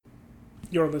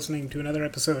You're listening to another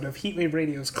episode of Heatwave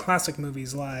Radio's Classic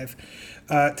Movies Live.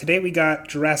 Today we got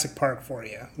Jurassic Park for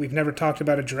you. We've never talked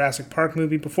about a Jurassic Park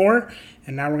movie before,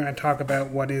 and now we're going to talk about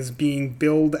what is being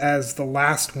billed as the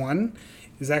last one.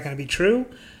 Is that going to be true?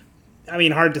 I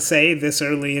mean, hard to say this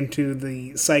early into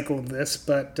the cycle of this,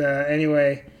 but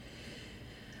anyway,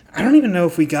 I don't even know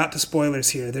if we got to spoilers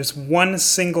here. There's one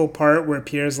single part where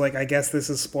Pierre's like, I guess this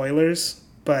is spoilers,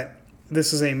 but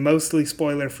this is a mostly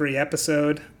spoiler-free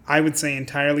episode. I would say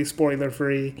entirely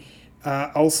spoiler-free.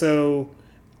 Also,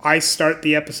 I start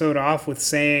the episode off with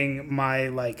saying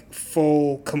my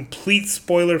full, complete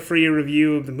spoiler-free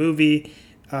review of the movie.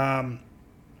 I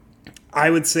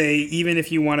would say even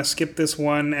if you want to skip this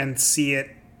one and see it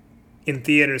in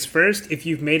theaters first, if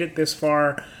you've made it this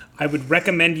far, I would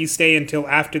recommend you stay until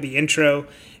after the intro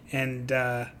and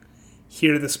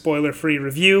hear the spoiler-free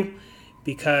review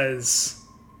because,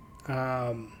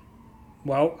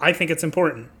 I think it's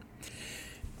important.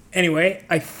 Anyway,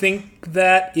 I think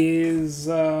that is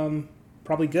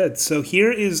probably good. So here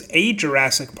is a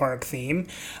Jurassic Park theme.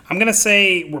 I'm going to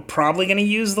say we're probably going to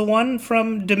use the one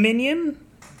from Dominion,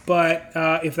 but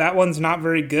if that one's not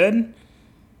very good,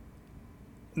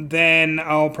 then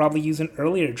I'll probably use an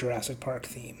earlier Jurassic Park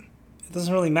theme. It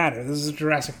doesn't really matter. This is a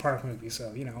Jurassic Park movie,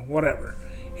 so, whatever.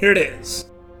 Here it is.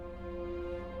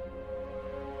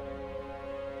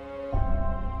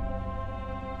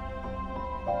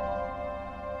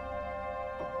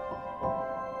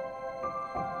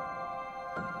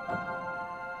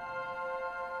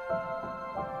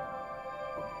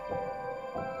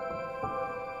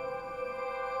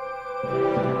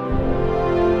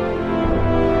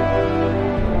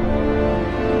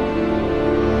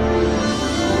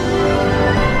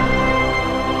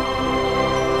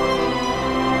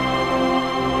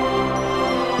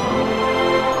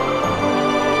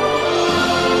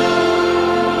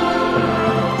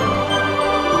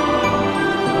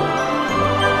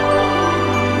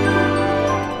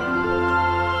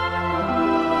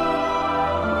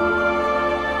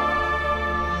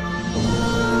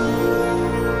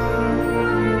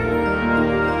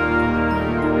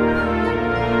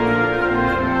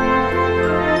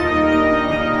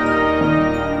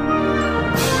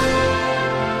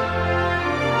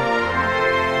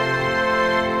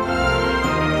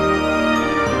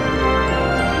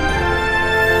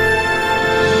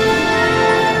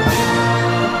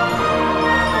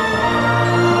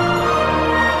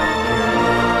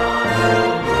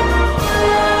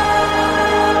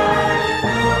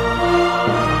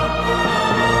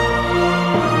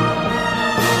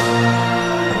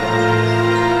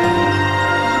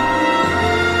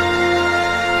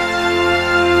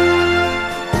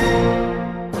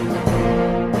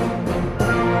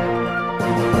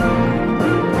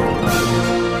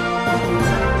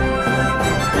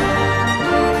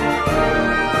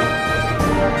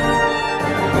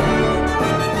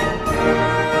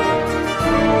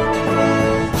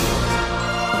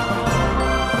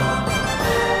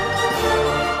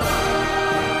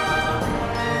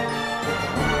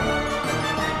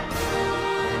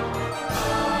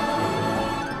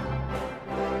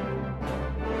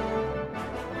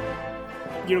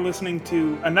 You're listening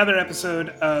to another episode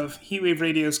of Heatwave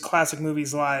Radio's Classic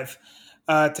Movies Live.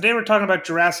 Today we're talking about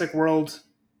Jurassic World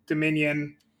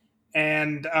Dominion,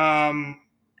 and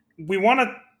we've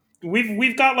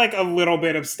got like a little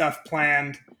bit of stuff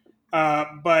planned.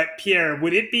 But Pierre,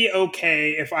 would it be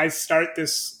okay if I start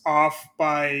this off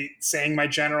by saying my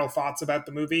general thoughts about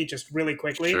the movie, just really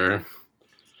quickly? Sure.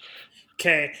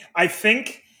 Okay, I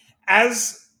think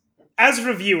as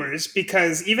reviewers,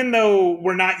 because even though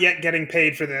we're not yet getting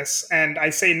paid for this, and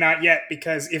I say not yet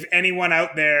because if anyone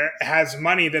out there has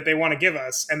money that they want to give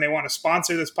us and they want to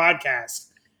sponsor this podcast,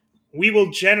 we will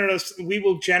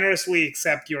generously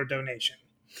accept your donation.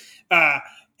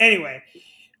 Anyway,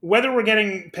 whether we're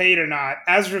getting paid or not,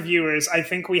 as reviewers, I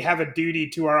think we have a duty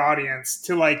to our audience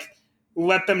to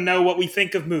let them know what we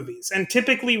think of movies, and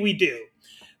typically we do.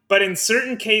 But in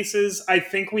certain cases, I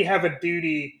think we have a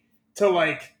duty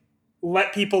to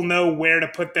let people know where to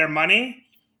put their money.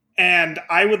 And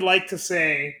I would like to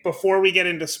say, before we get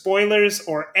into spoilers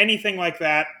or anything like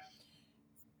that,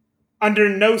 under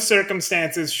no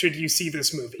circumstances should you see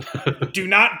this movie. Do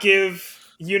not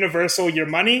give Universal your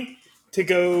money to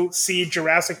go see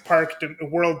Jurassic Park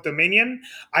World Dominion.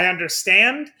 I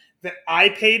understand that I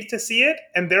paid to see it,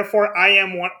 and therefore I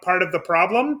am part of the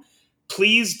problem.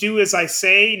 Please do as I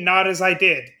say, not as I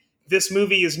did. This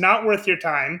movie is not worth your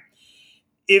time.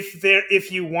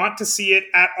 If you want to see it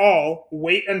at all,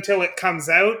 wait until it comes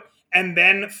out and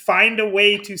then find a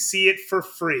way to see it for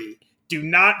free. Do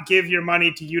not give your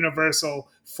money to Universal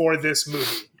for this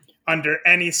movie. under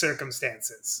any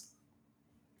circumstances.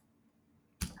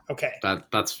 Okay,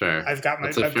 That's fair. I've got my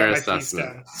That's a fair piece assessment.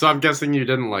 done. So I'm guessing you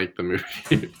didn't like the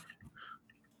movie.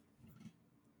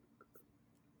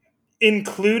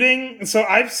 Including, so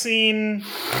I've seen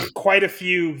quite a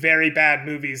few very bad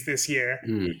movies this year,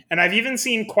 Hmm. and I've even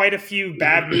seen quite a few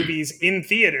bad movies in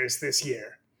theaters this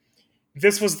year.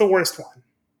 This was the worst one.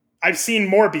 I've seen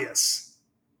Morbius.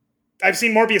 I've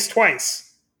seen Morbius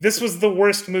twice. This was the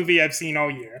worst movie I've seen all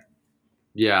year.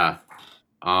 Yeah.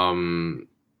 Um,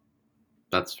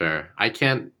 that's fair. I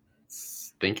can't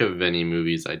think of any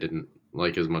movies I didn't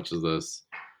like as much as this.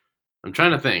 I'm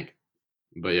trying to think,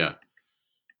 but yeah.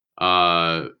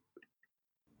 Uh,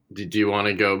 do you want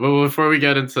to go? But before we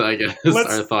get into, I guess, our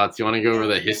Let's thoughts, you want to go over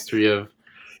the history of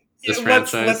this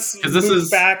franchise? let's Because this move is,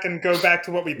 back and go back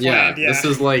to what we yeah, planned. this Yeah,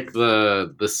 is like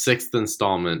the sixth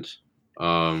installment.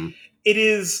 Um, it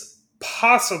is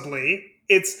possibly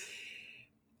it's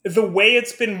the way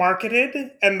it's been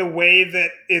marketed and the way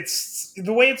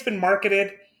it's been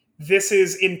marketed. This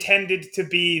is intended to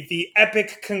be the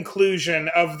epic conclusion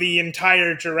of the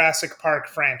entire Jurassic Park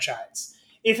franchise.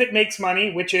 If it makes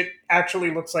money, which it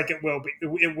actually looks like it will be,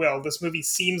 it will. This movie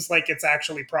seems like it's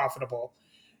actually profitable.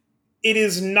 It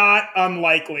is not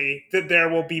unlikely that there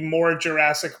will be more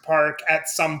Jurassic Park at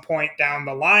some point down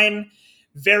the line.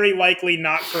 Very likely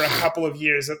not for a couple of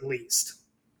years at least.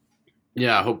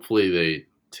 yeah, hopefully they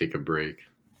take a break.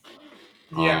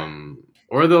 Yeah.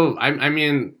 Or they'll. I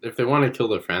mean, if they want to kill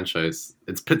the franchise,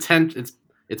 it's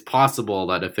possible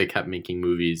that if they kept making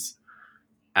movies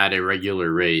at a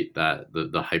regular rate, that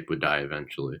the hype would die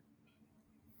eventually.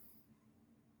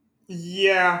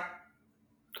 Yeah.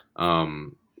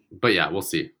 But yeah, we'll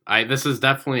see. This is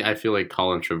definitely, I feel like,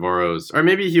 Colin Trevorrow's, or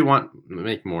maybe he want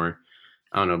make more.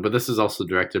 I don't know, but this is also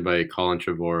directed by Colin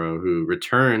Trevorrow, who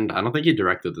returned. I don't think he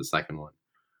directed the second one.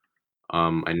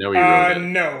 I know he wrote it.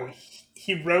 No.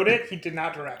 He wrote it, he did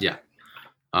not direct Yeah. it.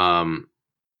 Um,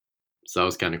 so that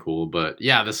was kind of cool. But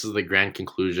yeah, this is the grand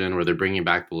conclusion where they're bringing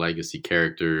back the legacy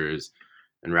characters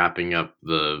and wrapping up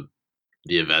the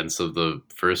events of the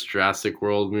first Jurassic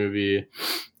World movie.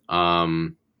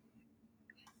 Um,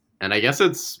 and I guess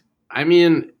I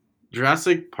mean,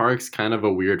 Jurassic Park's kind of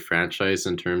a weird franchise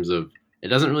in terms of it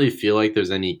doesn't really feel like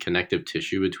there's any connective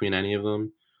tissue between any of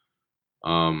them.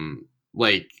 Um,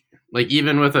 like,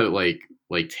 even with a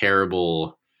like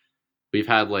terrible, we've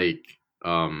had like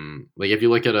if you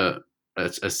look at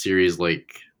a series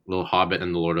like The Hobbit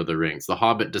and The Lord of the Rings, The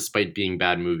Hobbit, despite being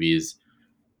bad movies,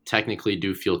 technically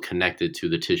do feel connected to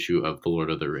the tissue of The Lord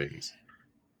of the Rings.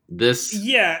 This,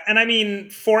 Yeah, and I mean,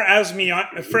 for as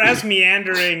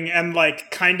meandering and like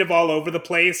kind of all over the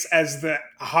place as the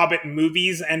Hobbit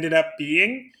movies ended up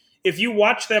being, if you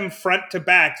watch them front to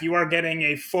back, you are getting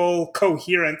a full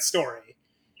coherent story.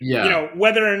 You yeah, know,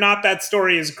 whether or not that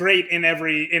story is great in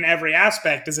every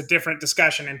aspect is a different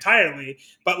discussion entirely,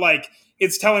 but like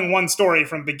it's telling one story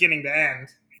from beginning to end.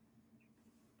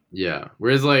 yeah.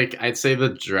 Whereas, like, I'd say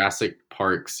the Jurassic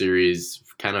Park series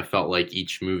kind of felt like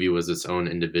each movie was its own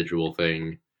individual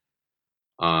thing.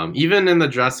 Even in the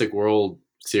Jurassic World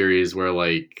series, where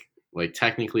like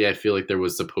technically, I feel like there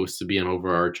was supposed to be an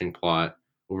overarching plot.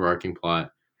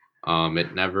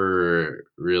 It never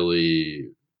really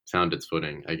found its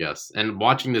footing, I guess. And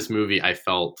watching this movie, I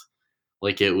felt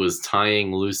like it was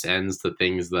tying loose ends to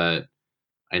things that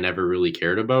I never really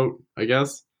cared about, I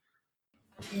guess.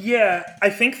 Yeah, I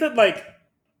think that like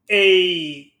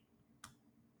a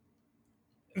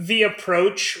the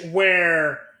approach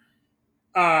where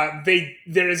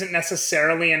there isn't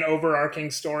necessarily an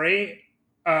overarching story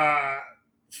uh,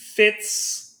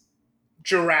 fits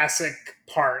Jurassic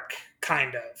Park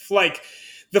kind of like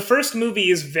the first movie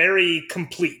is very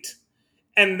complete,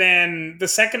 and then the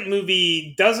second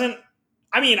movie doesn't.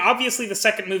 I mean, obviously, the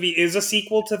second movie is a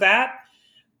sequel to that,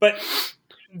 but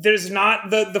there's not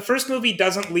the first movie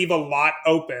doesn't leave a lot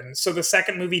open, so the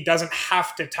second movie doesn't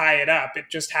have to tie it up. It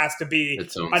just has to be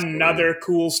Its own story. another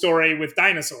cool story with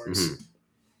Hmm. dinosaurs.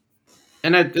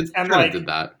 And it And kind of like, did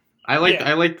that. yeah,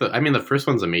 I like the. I mean, the first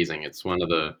one's amazing. It's one of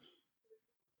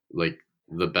like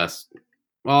the best.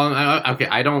 Well, okay,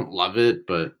 I don't love it,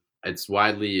 but it's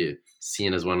widely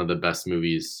seen as one of the best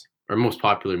movies or most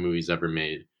popular movies ever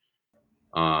made.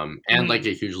 And like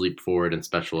mhm. a huge leap forward in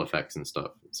special effects and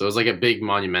stuff. So it was like a big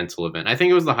monumental event. I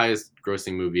think it was the highest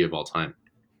grossing movie of all time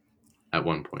at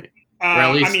one point, or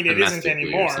at I least mean, it isn't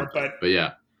domestically or anymore, something. but But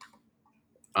yeah,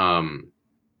 um,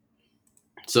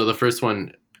 so the first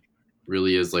one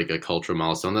really is like a cultural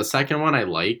milestone. The second one I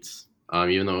liked,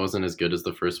 even though it wasn't as good as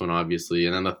the first one, obviously.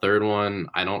 And then the third one,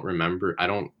 I don't remember. I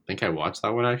don't think I watched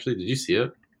that one actually. Did you see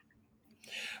it?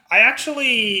 I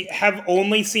actually have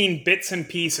only seen bits and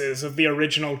pieces of the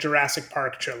original Jurassic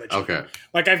Park trilogy. Okay.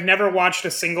 Like I've never watched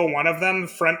a single one of them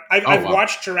front. Oh I've wow.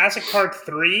 watched Jurassic Park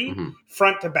 3 Hmm.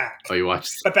 front to back, Oh, you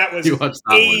watched but that you was watched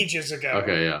that one. ages ago.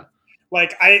 Okay, yeah.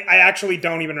 Like I actually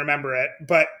don't even remember it,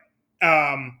 but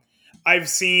um, I've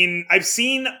seen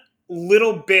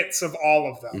little bits of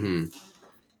all of them,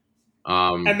 Hmm.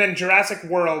 and Um. then Jurassic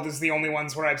World is the only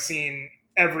ones where I've seen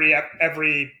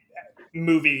every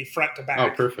movie front to Oh,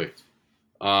 back. perfect.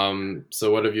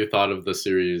 So what have you thought of the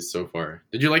series so far?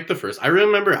 Did you like the first? I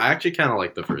remember I actually kind of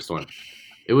liked the first one.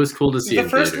 It was cool to see The in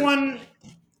first theaters. one,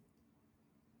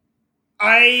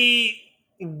 I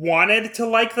wanted to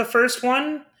like the first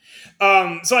one,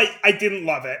 so I didn't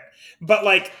love it, but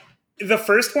like the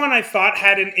first one, I thought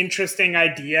had an interesting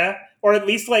idea, or at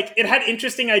least like it had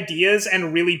interesting ideas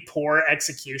and really poor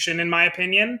execution, in my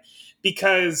opinion,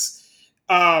 because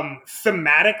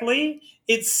thematically,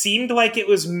 it seemed like it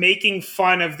was making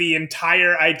fun of the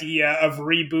entire idea of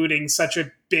rebooting such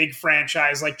a big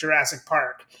franchise like Jurassic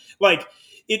Park. Like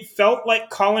it felt like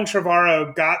Colin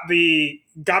Trevorrow got the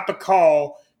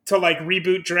call to like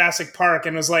reboot Jurassic Park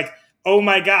and was like, "Oh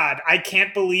my god, I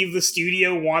can't believe the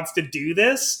studio wants to do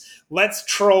this. Let's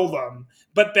troll them."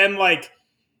 But then like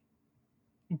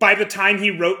by the time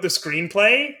he wrote the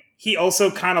screenplay, he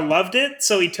also kind of loved it,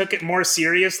 so he took it more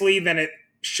seriously than it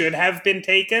should have been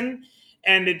taken,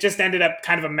 and it just ended up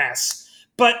kind of a mess.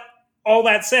 But all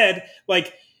that said,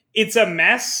 like it's a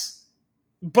mess,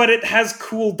 but it has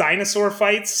cool dinosaur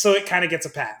fights, so it kind of gets a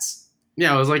pass.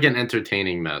 Yeah, it was like an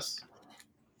entertaining mess,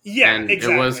 Yeah, and it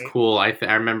was exactly. cool. I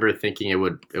remember thinking it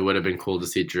would have been cool to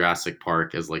see Jurassic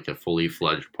Park as like a fully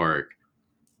fledged park.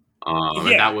 And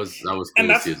Yeah, that was and cool to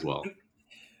that's see as well.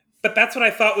 but that's what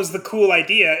I thought was the cool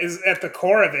idea is at the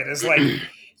core of it is like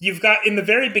you've got in the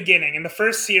very beginning in the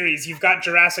first series you've got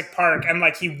Jurassic Park and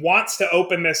like he wants to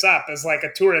open this up as like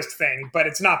a tourist thing but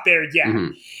it's not there yet. Hmm.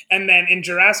 And then in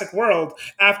Jurassic World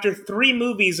after 3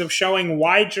 movies of showing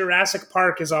why Jurassic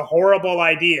Park is a horrible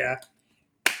idea,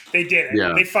 they did it.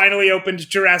 Yeah. They finally opened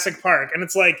Jurassic Park, and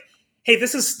it's like, hey,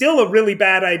 this is still a really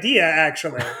bad idea,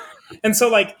 actually. And so,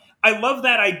 like, I love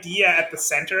that idea at the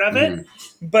center of it,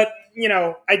 Hmm. but you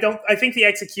know, I don't. I think the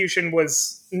execution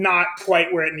was not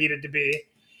quite where it needed to be.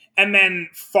 And then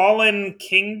Fallen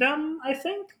Kingdom, I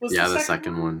think, was the Yeah, the second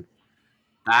second one. one.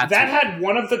 That's That had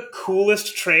one of the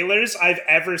coolest trailers I've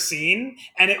ever seen,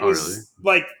 and it oh really? was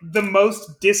like the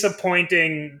most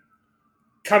disappointing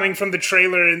coming from the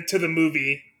trailer into the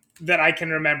movie that I can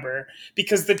remember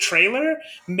because the trailer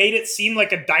made it seem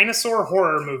like a dinosaur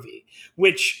horror movie,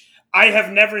 which I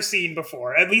have never seen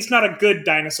before, at least not a good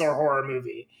dinosaur horror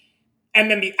movie. And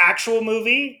then the actual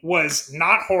movie was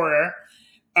not horror,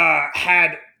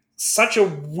 had such a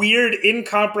weird,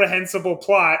 incomprehensible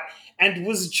plot, and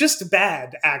was just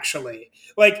bad, actually.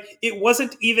 Like, it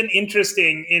wasn't even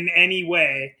interesting in any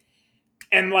way.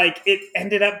 And, like, it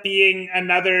ended up being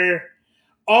another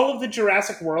all of the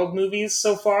Jurassic World movies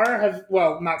so far have,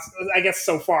 well, not, I guess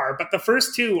so far, but the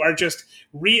first 2 are just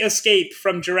re escape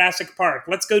from Jurassic Park.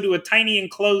 Let's go to a tiny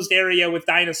enclosed area with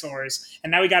dinosaurs.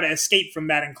 And now we got to escape from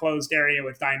that enclosed area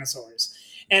with dinosaurs.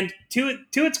 And to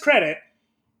its credit,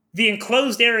 the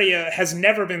enclosed area has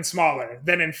never been smaller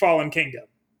than in Fallen Kingdom.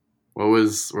 Where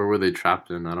were they trapped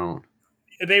in? I don't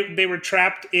They were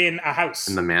trapped in a in the house.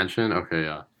 mansion? Okay,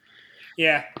 yeah.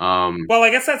 Yeah. Um Well, I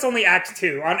guess that's only Act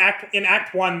 2. In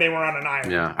Act 1, they were on an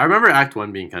island. yeah. I remember Act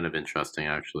 1 being kind of interesting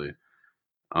actually.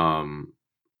 Um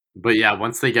but yeah,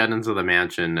 once they get into the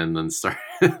mansion and then start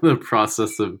the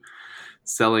process of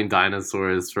selling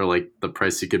dinosaurs for like the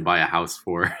price you could buy a house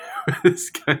for, it's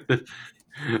kind of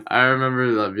I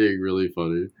remember that being really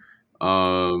funny.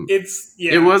 It's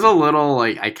It yeah. was a little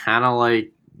like I kind of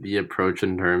like the approach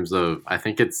in terms of I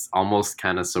think it's almost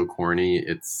kind of so corny.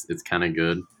 It's kind of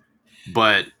good,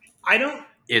 but I don't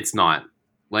it's not.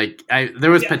 Like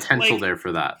there was yeah, potential like there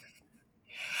for that.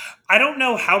 I don't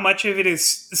know how much of it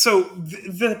is. So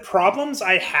the problems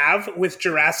I have with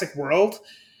Jurassic World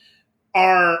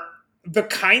are the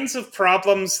kinds of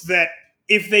problems that,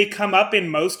 if they come up in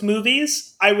most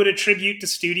movies, I would attribute to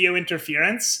studio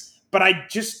interference. But I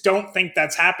just don't think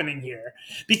that's happening here.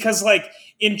 Because, like,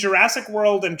 in Jurassic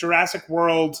World and Jurassic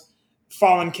World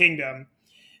Fallen Kingdom,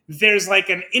 there's like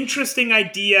an interesting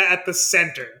idea at the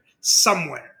center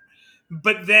somewhere.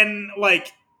 But then,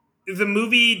 like, the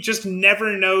movie just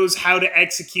never knows how to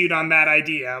execute on that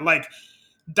idea. Like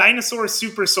dinosaur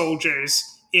super soldiers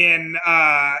in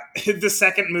the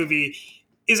second movie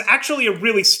is actually a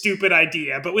really stupid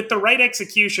idea, but with the right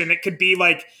execution, it could be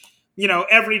like, you know,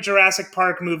 every Jurassic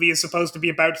Park movie is supposed to be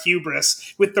about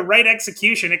hubris. With the right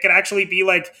execution, it could actually be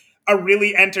like a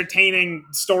really entertaining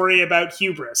story about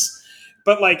hubris.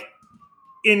 But like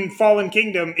in Fallen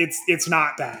Kingdom, it's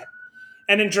not that.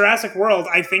 And in Jurassic World,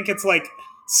 I think it's like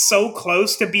so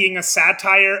close to being a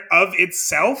satire of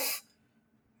itself,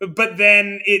 but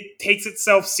then it takes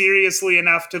itself seriously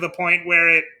enough to the point where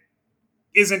it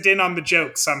isn't in on the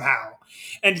joke somehow.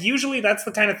 And usually that's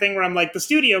the kind of thing where I'm like, the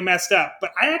studio messed up.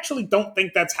 But I actually don't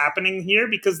think that's happening here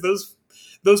because those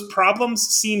problems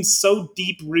seem so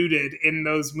deep rooted in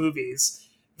those movies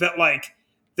that like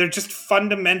they're just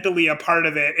fundamentally a part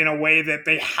of it in a way that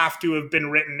they have to have been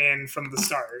written in from the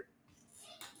start.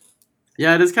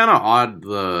 Yeah, it is kind of odd.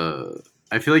 The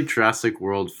I feel like Jurassic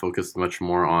World focused much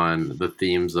more on the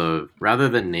themes of rather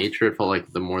than nature. It felt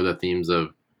like the themes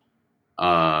of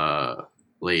uh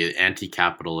like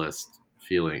anti-capitalist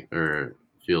feeling or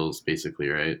feels basically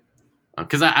right.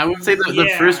 Because I would say that the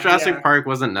first Yeah, Jurassic yeah. Park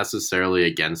wasn't necessarily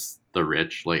against the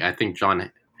rich. Like I think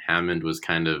John Hammond was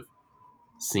kind of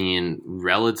seen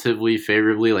relatively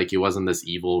favorably. Like he wasn't this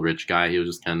evil rich guy. He was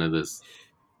just kind of this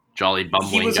jolly He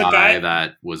bumbling was a guy guy.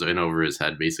 that was in over his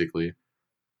head basically.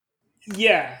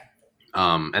 Yeah.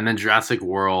 And then Jurassic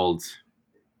World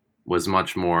was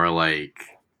much more like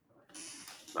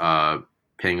uh,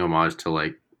 paying homage to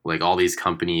like all these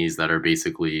companies that are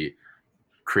basically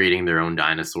creating their own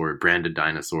dinosaur branded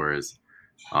dinosaurs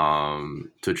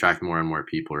to attract more and more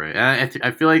people, right? And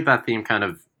I feel like that theme kind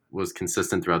of was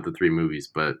consistent throughout the three movies,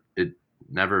 but it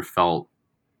never felt.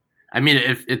 I mean,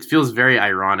 it feels very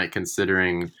ironic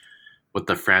considering what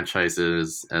the franchise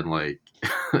is and like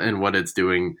and what it's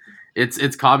doing.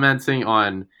 It's commenting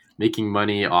on making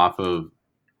money off of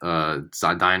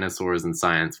dinosaurs and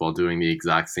science while doing the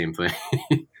exact same thing,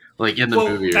 like in the Well,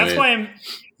 movie, right?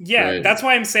 Right. that's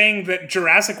why I'm saying that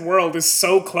Jurassic World is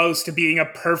so close to being a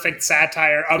perfect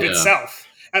satire of Yeah. itself.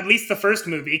 At least the first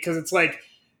movie, because it's like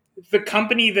the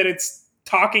company that it's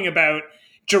talking about.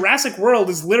 Jurassic World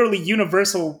is literally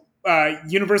Universal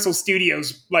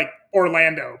Studios, like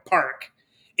Orlando Park.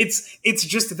 It's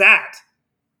just that,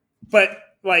 but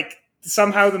like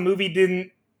somehow the movie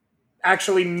didn't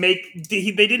actually make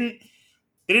they didn't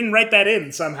write that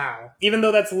in somehow, even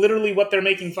though that's literally what they're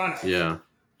making fun of. Yeah.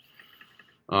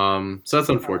 So that's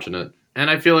unfortunate, and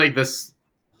I feel like this.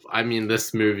 I mean,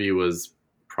 this movie was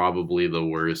probably the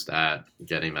worst at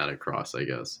getting that across. I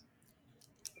guess.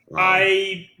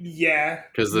 Yeah,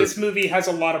 Because this the movie has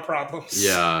a lot of problems.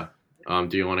 yeah.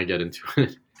 Do you want to get into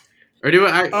it, or do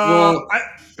I? Uh, Well, I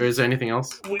or is there anything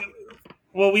else? we,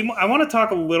 we I want to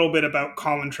talk a little bit about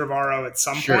Colin Trevorrow at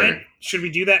some point. Sure. Should we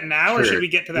do that now, or should Sure. we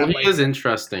get to Well, that he is later?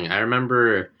 interesting. I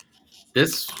remember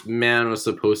this man was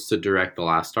supposed to direct the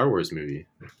last Star Wars movie,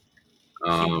 He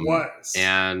um, was.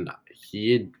 and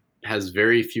he has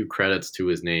very few credits to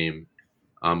his name.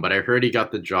 But I heard he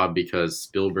got the job because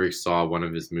Spielberg saw one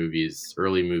of his movies,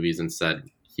 early movies, and said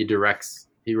he directs.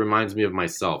 He reminds me of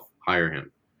myself. Hire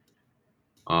him.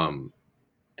 Um,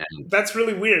 and That's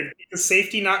really weird because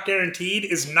safety not guaranteed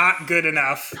is not good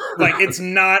enough. Like it's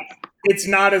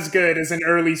not as good as an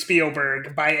early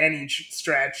Spielberg by any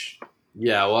stretch.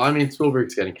 yeah, well, I mean,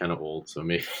 Spielberg's getting kind of old, so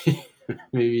maybe,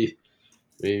 maybe,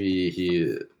 maybe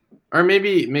he, or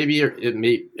maybe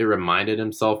it reminded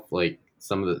himself like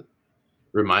some of the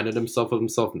reminded himself of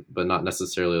himself, but not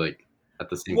necessarily like at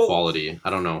the same Well, quality. I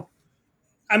don't know.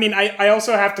 I mean, I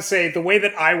also have to say the way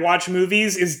that I watch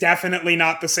movies is definitely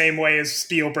not the same way as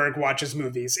Spielberg watches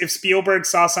movies. If Spielberg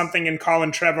saw something in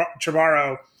Colin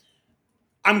Trevorrow,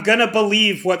 I'm gonna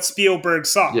believe what Spielberg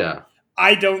saw. Yeah,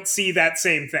 I don't see that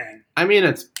same thing. I mean,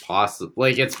 it's possible.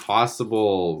 Like, it's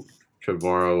possible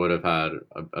Trevorrow would have had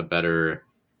a better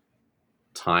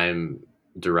time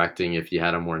directing if he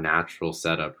had a more natural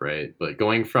setup, right? But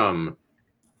going from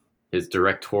his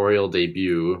directorial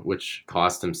debut, which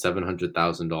cost him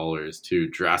 $700,000, to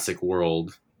Jurassic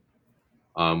World,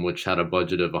 which had a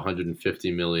budget of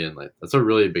 150 million, like that's a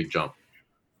really big jump.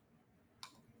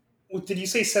 Did you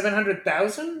say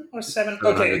 700,000 or seven? Seven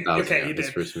hundred Okay, thousand, okay, yeah, you his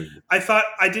did. first movie.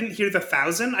 I didn't hear the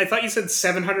thousand. I thought you said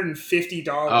 $750.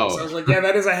 I Oh, was like, yeah,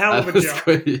 that is a hell of that a was jump.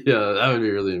 quite, yeah, that would be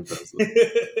really impressive.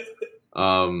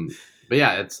 But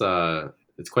yeah,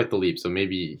 it's quite the leap. So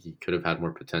maybe he could have had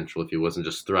more potential if he wasn't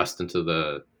just thrust into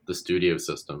the studio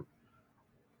system.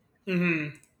 hmm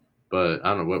But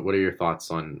I don't know. What are your thoughts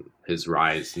on his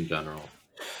rise in general?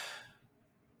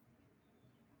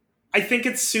 I think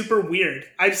it's super weird.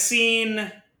 I've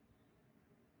seen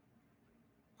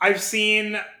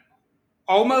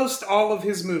almost all of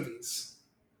his movies.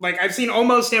 Like I've seen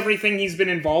almost everything he's been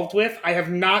involved with. I have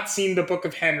not seen The Book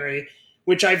of Henry,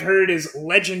 which I've heard is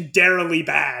legendarily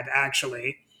bad,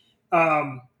 actually.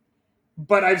 Um,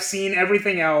 but I've seen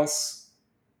everything else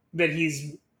that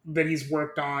he's that he's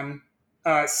worked on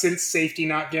since Safety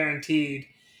Not Guaranteed.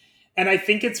 And I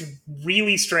think it's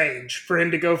really strange for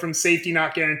him to go from Safety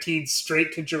Not Guaranteed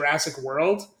straight to Jurassic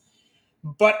World.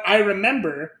 But I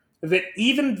remember that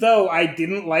even though I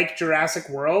didn't like Jurassic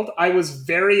World, I was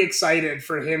very excited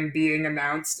for him being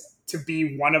announced to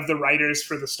be one of the writers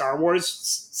for the Star Wars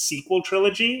sequel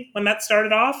trilogy when that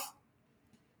started off.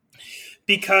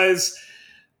 Because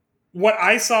what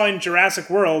I saw in Jurassic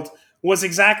World was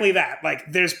exactly that.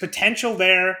 Like, there's potential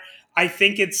there. I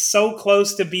think it's so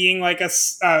close to being like a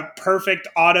perfect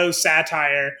auto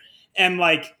satire. And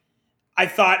like, I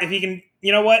thought if he can,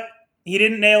 you know what? He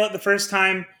didn't nail it the first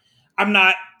time. I'm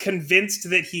not convinced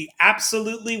that he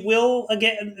absolutely will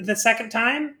again the second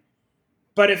time.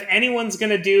 But if anyone's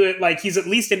going to do it, like, he's at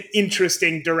least an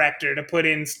interesting director to put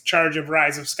in charge of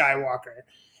Rise of Skywalker.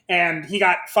 And he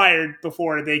got fired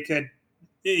before he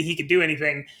could do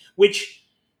anything, which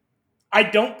I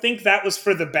don't think that was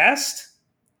for the best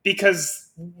because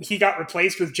he got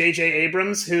replaced with J.J.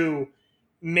 Abrams, who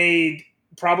made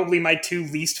probably my two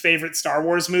least favorite Star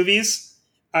Wars movies,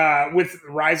 with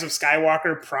Rise of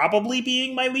Skywalker probably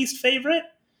being my least favorite.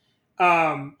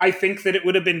 I think that it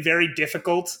would have been very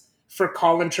difficult for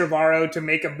Colin Trevorrow to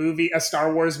make a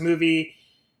Star Wars movie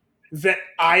that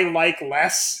I like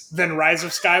less than Rise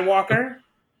of Skywalker.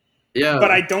 Yeah,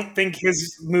 But I don't think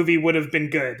his movie would have been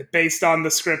good based on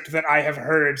the script that I have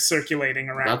heard circulating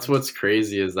that's around. what's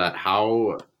crazy is that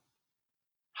how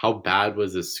bad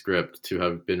was this script to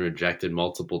have been rejected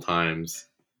multiple times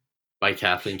by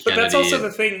Kathleen But that's also Kennedy,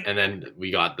 the thing. and then we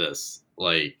got this.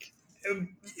 Like,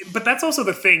 But that's also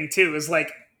the thing too. Is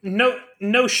like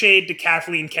no shade to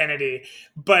Kathleen Kennedy,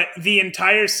 but the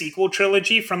entire sequel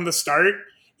trilogy from the start,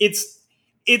 it's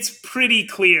it's pretty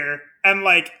clear, and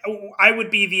like I would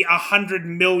be the 100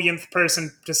 millionth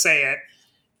person to say it.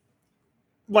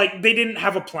 Like they didn't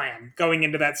have a plan going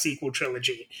into that sequel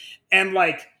trilogy, and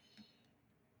like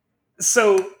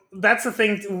so that's the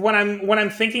thing when I'm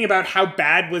thinking about how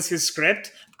bad was his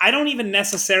script. I don't even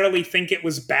necessarily think it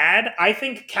was bad. I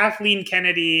think Kathleen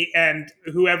Kennedy and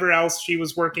whoever else she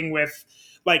was working with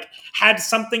like had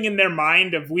something in their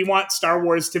mind of we want Star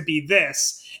Wars to be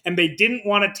this, and they didn't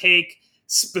want to take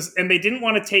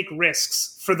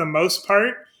risks for the most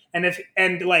part.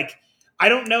 And like I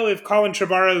don't know if Colin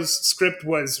Trevorrow's script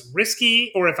was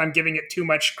risky or if I'm giving it too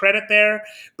much credit there,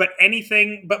 but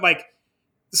like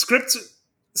scripts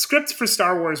scripts for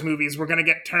Star Wars movies were going to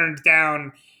get turned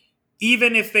down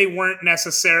even if they weren't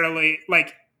necessarily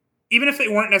bad.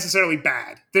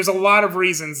 There's a lot of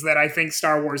reasons that I think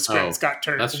Star Wars scripts oh,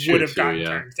 that's would true have too. gotten Yeah,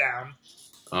 turned down.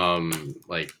 um,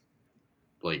 like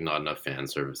like not enough fan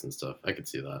service and stuff. I could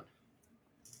see that.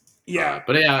 Yeah.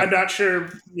 But yeah, I'm not sure.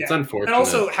 it's Yeah. And unfortunate.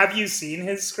 also, have you seen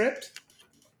his script?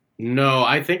 No,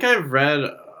 I think I've read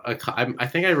I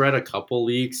think I read a couple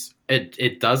leaks.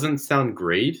 It doesn't sound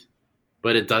great,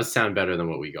 but it does sound better than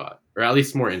what we got, or at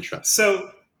least more interesting. So,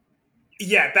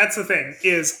 yeah, that's the thing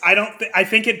is I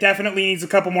think it definitely needs a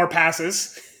couple more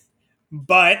passes,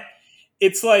 but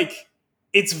it's like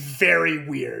it's very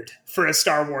weird for a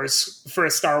Star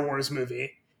Wars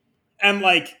movie. And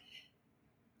like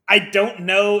I don't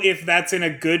know if that's in a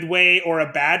good way or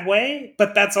a bad way,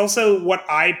 but that's also what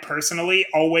I personally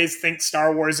always think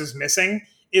Star Wars is missing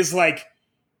is like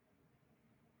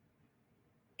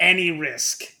any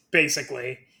risk,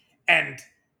 basically. And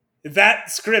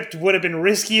that script would have been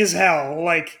risky as hell.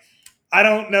 Like, I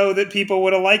don't know that people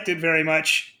would have liked it very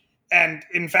much. And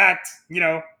in fact,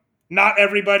 not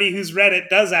everybody who's read it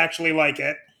does actually like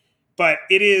it, but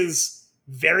it is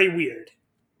very weird.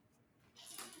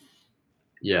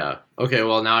 Yeah. Okay.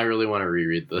 Well, now I really want to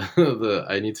reread the the.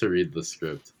 I need to read the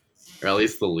script, or at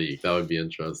least the leak. That would be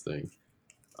interesting.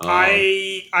 Um.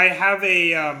 I have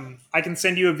I can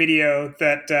send you a video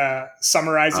that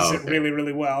summarizes Oh, it okay. really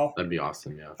really well. That'd be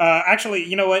awesome. Yeah. Actually,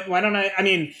 you know what? Why don't I? I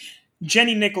mean,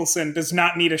 Jenny Nicholson does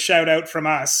not need a shout out from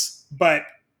us, but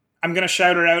I'm gonna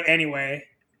shout her out anyway.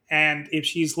 And if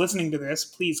she's listening to this,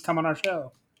 please come on our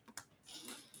show.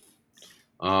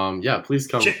 Yeah. Please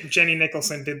come. Jenny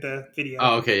Nicholson did the video.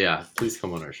 Oh, okay. Yeah. Please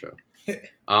come on our show.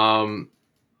 Um.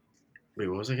 Wait.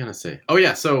 What was I gonna say? Oh,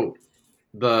 yeah. So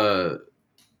the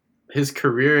his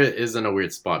career is in a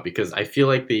weird spot because I feel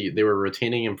like they were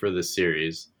retaining him for this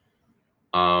series.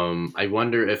 I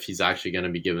wonder if he's actually going to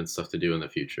be given stuff to do in the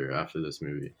future after this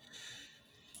movie.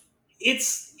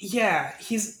 It's yeah,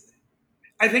 he's.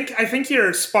 I think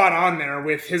you're spot on there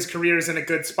with his career is in a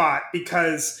good spot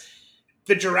because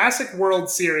the Jurassic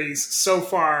World series so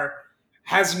far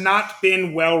has not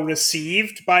been well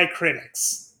received by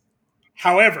critics.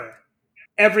 However,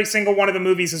 every single one of the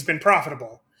movies has been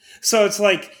profitable. So it's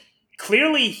like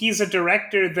clearly he's a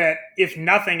director that, if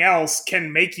nothing else,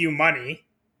 can make you money,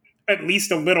 at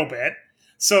least a little bit.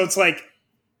 So it's like,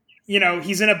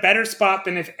 he's in a better spot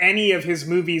than if any of his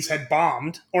movies had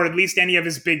bombed, or at least any of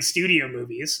his big studio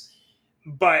movies.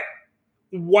 But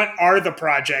what are the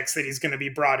projects that he's going to be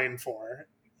brought in for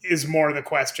is more the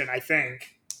question, I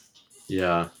think.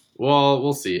 Yeah. Well,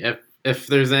 we'll see if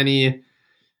there's any.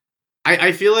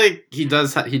 I feel like he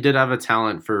did have a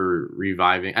talent for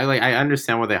reviving. I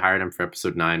understand why they hired him for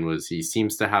episode 9. Was he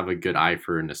seems to have a good eye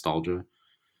for nostalgia.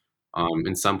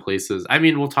 In some places, I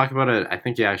mean, we'll talk about it. I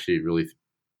think he actually really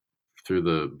threw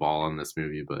the ball on this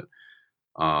movie, but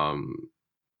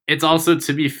it's also,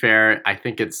 to be fair, I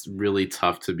think it's really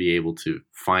tough to be able to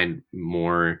find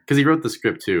more because he wrote the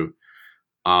script too.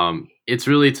 It's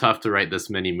really tough to write this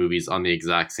many movies on the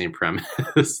exact same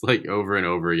premise like over and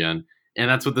over again, and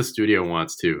that's what the studio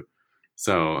wants too.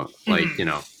 So, like,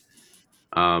 Mhm.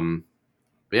 um,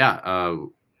 but yeah.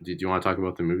 Do you want to talk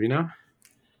about the movie now?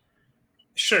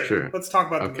 Sure, Sure. let's talk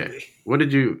about the Okay. movie. What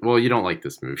did you? Well, you don't like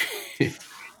this movie.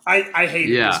 I hated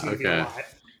Yeah. this movie a Okay.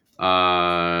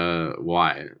 lot.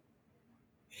 Why?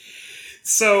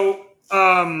 So,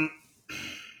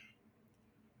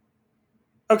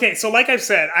 okay, so like I've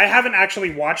said, I haven't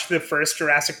actually watched the first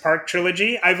Jurassic Park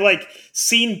trilogy. I've like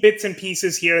seen bits and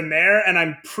pieces here and there, and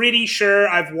I'm pretty sure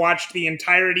I've watched the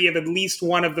entirety of at least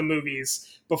one of the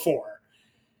movies before.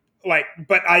 Like,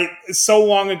 but so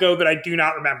long ago that I do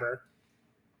not remember.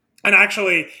 And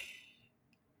actually,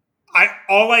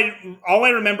 all I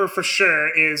remember for sure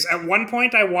is at one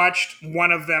point I watched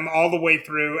one of them all the way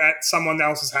through at someone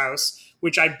else's house,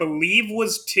 which I believe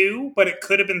was 2, but it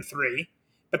could have been 3.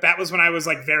 But that was when I was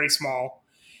like very small.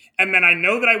 And then I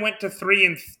know that I went to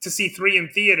see 3 in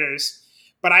theaters,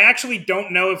 but I actually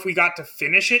don't know if we got to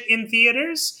finish it in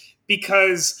theaters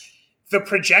because the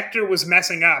projector was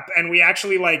messing up, and we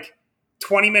actually, like,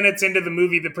 20 minutes into the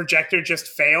movie, the projector just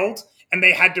failed and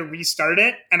they had to restart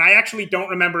it. And I actually don't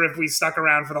remember if we stuck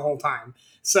around for the whole time.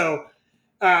 So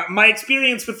my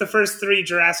experience with the first 3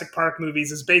 Jurassic Park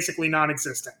movies is basically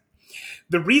non-existent.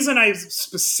 The reason I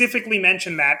specifically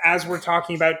mention that as we're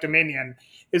talking about Dominion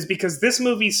is because this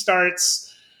movie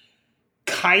starts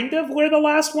kind of where the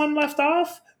last one left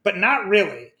off, but not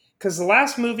really. Because the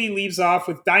last movie leaves off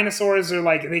with dinosaurs are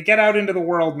like, they get out into the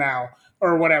world now,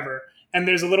 or whatever. And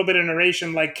there's a little bit of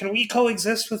narration like, can we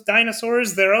coexist with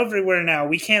dinosaurs? They're everywhere now.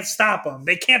 We can't stop them.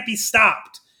 They can't be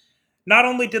stopped. Not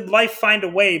only did life find a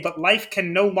way, but life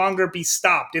can no longer be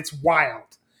stopped. It's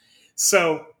wild.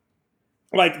 So,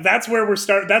 like, that's where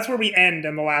we end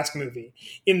in the last movie.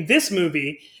 In this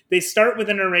movie, they start with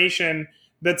a narration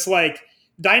that's like,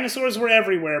 dinosaurs were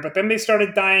everywhere, but then they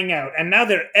started dying out and now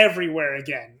they're everywhere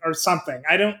again, or something.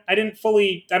 I don't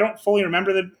fully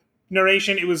remember the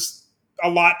narration. It was a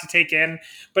lot to take in.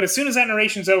 But as soon as that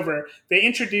narration's over, they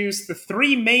introduce the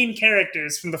 3 main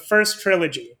characters from the first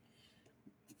trilogy,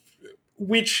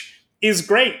 which is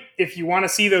great if you want to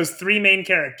see those 3 main Well,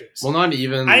 characters. not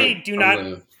even I do from not.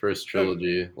 the first Uh,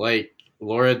 trilogy. Like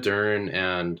Laura Dern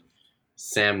and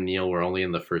Sam Neill were only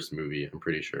in the first movie. I'm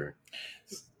pretty sure.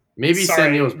 Maybe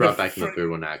Sam Neill sorry, was brought back in the third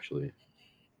one, actually.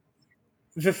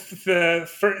 the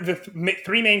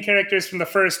 3 main characters from the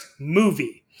first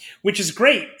movie, which is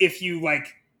great if you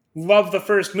like love the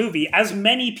first movie, as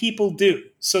many people do.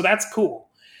 So that's cool.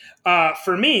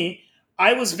 For me,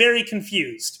 I was very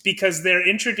confused because they're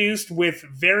introduced with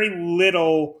very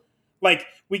little. Like,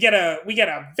 we get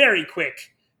a very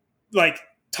quick, like,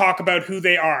 talk about who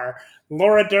they are.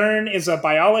 Laura Dern is a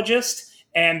biologist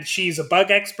and she's a bug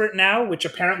expert now, which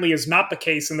apparently is not the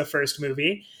case in the first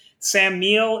movie. Sam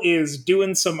Neill is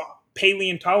doing some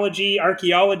paleontology,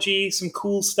 archaeology, some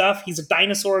cool stuff. He's a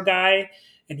dinosaur guy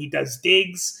and he does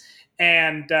digs.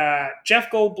 And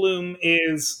Jeff Goldblum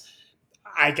is,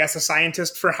 I guess, a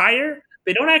scientist for hire.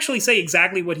 They don't actually say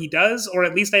exactly what he does, or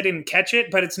at least I didn't catch it,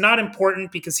 but it's not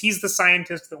important because he's the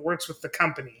scientist that works with the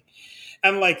company.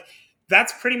 And like,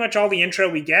 that's pretty much all the intro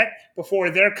we get before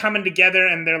they're coming together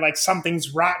and they're like,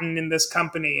 something's rotten in this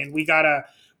company and we gotta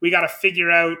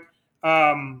figure out,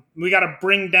 we gotta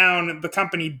bring down the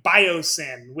company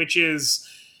Biosyn, which is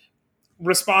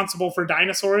responsible for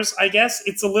dinosaurs. I guess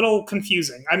it's a little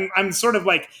confusing. I'm sort of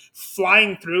like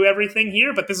flying through everything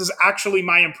here, but this is actually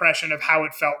my impression of how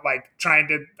it felt like trying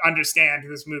to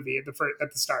understand this movie at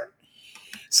the start.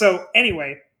 So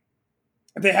anyway,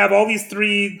 they have all these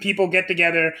 3 people get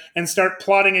together and start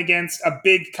plotting against a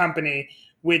big company,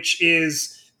 which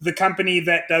is the company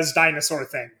that does dinosaur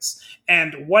things.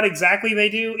 And what exactly they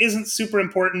do isn't super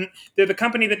important. They're the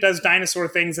company that does dinosaur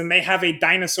things, and they have a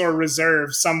dinosaur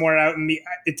reserve somewhere out in the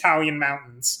Italian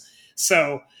mountains.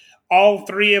 So all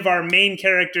three of our main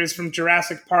characters from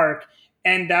Jurassic Park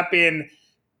end up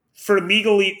for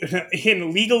legally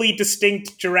in legally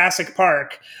distinct Jurassic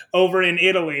Park over in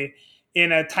Italy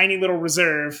in a tiny little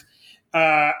reserve,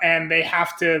 and they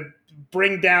have to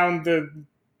bring down the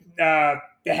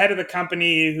head of the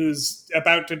company who's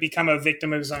about to become a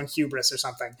victim of his own hubris or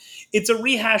something. It's a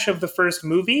rehash of the first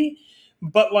movie,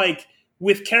 but like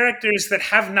with characters that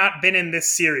have not been in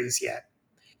this series yet.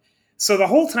 So the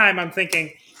whole time I'm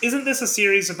thinking, isn't this a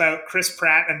series about Chris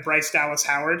Pratt and Bryce Dallas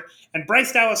Howard? And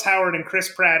Bryce Dallas Howard and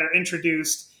Chris Pratt are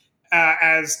introduced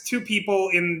as two people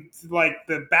in like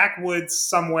the backwoods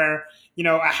somewhere,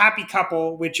 a happy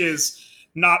couple, which is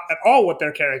not at all what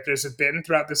their characters have been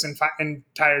throughout this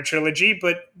entire trilogy,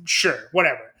 but sure,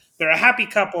 whatever. They're a happy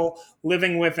couple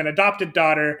living with an adopted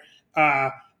daughter.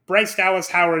 Bryce Dallas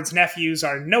Howard's nephews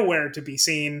are nowhere to be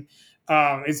seen.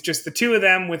 It's just the two of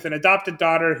them with an adopted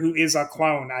daughter who is a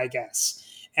clone, I guess.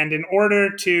 And in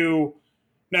order to.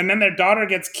 And then their daughter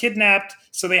gets kidnapped,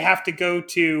 so they have to go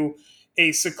to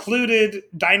a secluded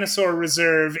dinosaur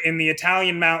reserve in the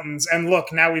Italian mountains. And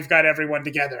look, now we've got everyone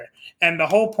together. And the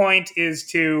whole point is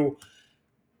to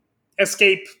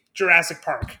escape Jurassic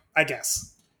Park, I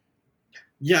guess.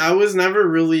 Yeah, I was never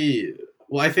really.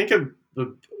 Well, I think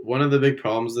one of the big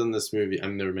problems in this movie. I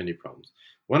mean, there were many problems.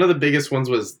 One of the biggest ones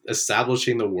was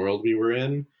establishing the world we were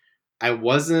in. I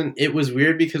wasn't. It was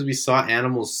weird because we saw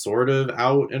animals sort of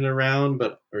out and around,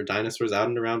 or dinosaurs out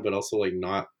and around, but also like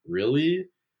not really.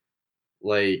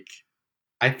 Like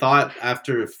I thought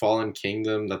after Fallen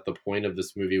Kingdom that the point of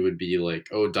this movie would be like,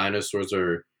 oh, dinosaurs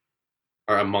are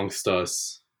amongst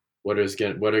us. What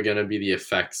are gonna be the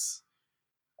effects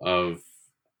of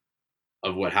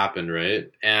what happened, right?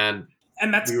 And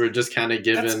And we were just kind of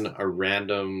given a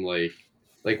random why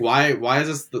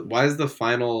is the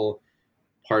final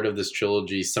part of this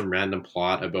trilogy some random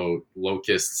plot about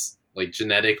locusts, like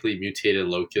genetically mutated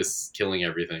locusts killing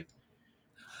everything.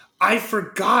 I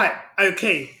forgot.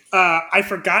 Okay, I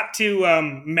forgot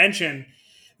to mention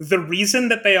the reason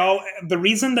that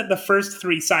the first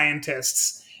three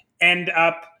scientists end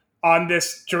up on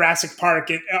this Jurassic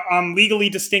Park, on legally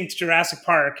distinct Jurassic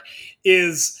Park,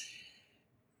 is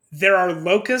there are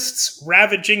locusts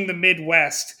ravaging the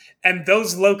Midwest, and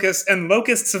those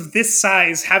locusts of this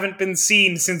size haven't been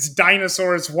seen since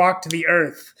dinosaurs walked the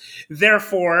earth.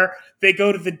 Therefore, they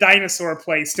go to the dinosaur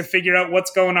place to figure out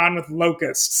what's going on with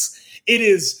locusts. It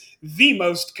is the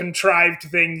most contrived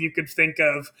thing you could think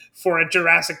of for a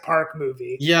Jurassic Park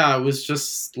movie. Yeah, it was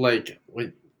just like,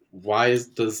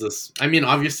 does this? I mean,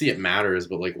 obviously it matters,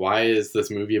 but like, why is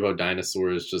this movie about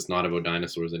dinosaurs just not about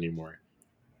dinosaurs anymore?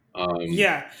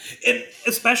 Yeah,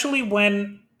 especially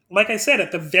when, like I said,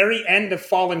 at the very end of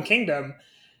Fallen Kingdom,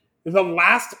 the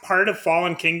last part of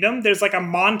Fallen Kingdom, there's like a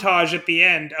montage at the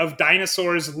end of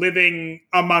dinosaurs living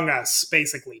among us,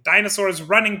 basically. Dinosaurs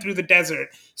running through the desert,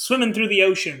 swimming through the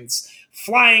oceans,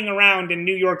 flying around in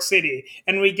New York City.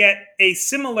 And we get a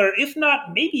similar, if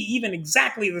not maybe even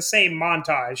exactly the same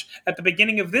montage at the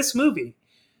beginning of this movie.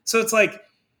 So it's like,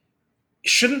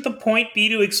 shouldn't the point be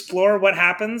to explore what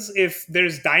happens if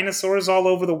there's dinosaurs all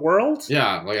over the world?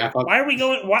 Yeah, like I thought. Why are we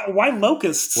going? Why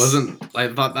locusts? I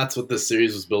thought that's what this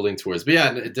series was building towards, but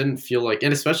yeah, it didn't feel like,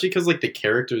 and especially because like the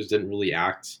characters didn't really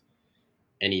act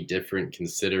any different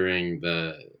considering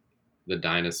the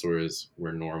dinosaurs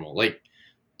were normal. Like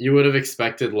you would have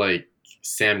expected like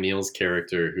Sam Neill's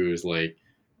character, who's like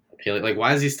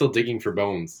why is he still digging for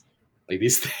bones? Like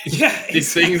these things, yeah,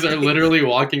 these things are literally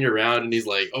walking around, and he's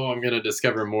like, "Oh, I'm gonna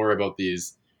discover more about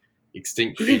these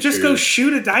extinct creatures." You can just go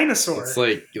shoot a dinosaur. It's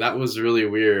like that was really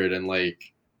weird, and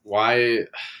like why?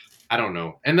 I don't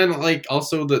know. And then like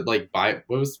also the like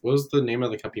what was the name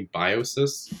of the company?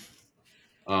 Biosys.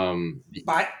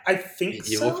 I think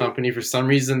the evil company. For some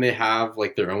reason, they have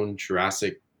like their own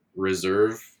Jurassic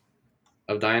reserve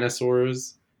of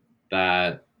dinosaurs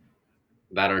that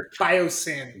are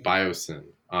Biosyn.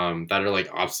 That are like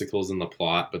obstacles in the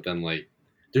plot, but then like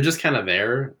they're just kind of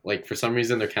there. Like for some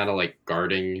reason, they're kind of like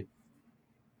guarding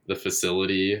the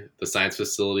facility, the science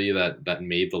facility that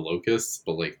made the locusts.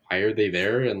 But like, why are they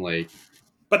there? And like,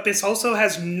 but this also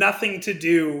has nothing to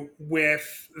do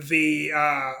with the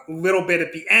little bit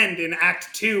at the end in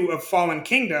Act 2 of Fallen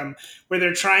Kingdom, where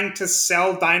they're trying to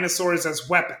sell dinosaurs as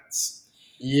weapons.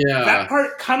 Yeah. That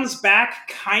part comes back,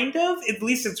 kind of. At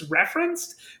least it's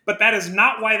referenced, but that is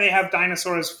not why they have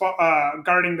dinosaurs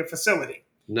guarding the facility.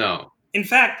 No. In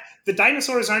fact, the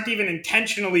dinosaurs aren't even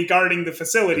intentionally guarding the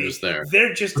facility. They're just there.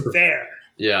 They're just there.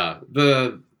 Yeah.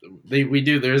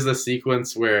 There's a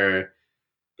sequence where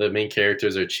the main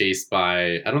characters are chased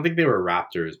by, I don't think they were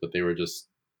raptors, but they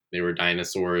were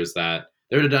dinosaurs that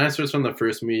There were dinosaurs from the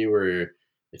first movie where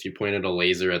if you pointed a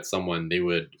laser at someone, they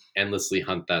would endlessly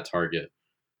hunt that target.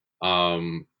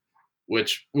 Um,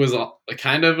 which was a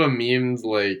kind of a meme,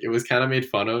 like it was kind of made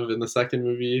fun of in the second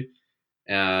movie,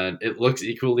 and it looks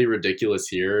equally ridiculous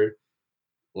here.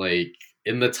 Like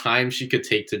in the time she could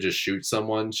take to just shoot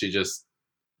someone, she just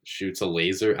shoots a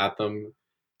laser at them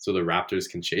so the raptors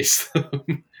can chase them.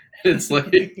 And it's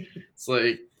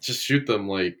like just shoot them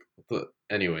like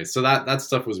anyway. So that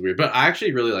stuff was weird, but I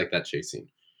actually really like that chase scene.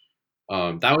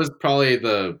 That was probably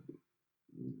the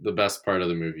best part of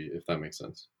the movie, if that makes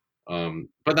sense.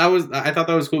 But that was I thought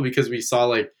that was cool because we saw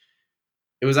like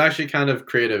it was actually kind of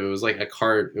creative. It was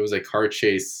a car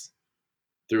chase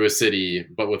through a city,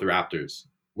 but with raptors,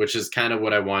 which is kind of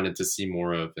what I wanted to see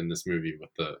more of in this movie with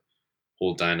the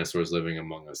whole dinosaurs living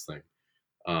among us thing.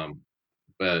 Um,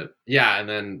 but yeah, and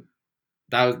then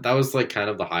that was like kind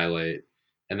of the highlight,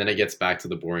 and then it gets back to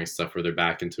the boring stuff where they're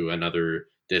back into another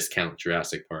discount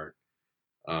Jurassic Park.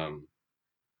 Um,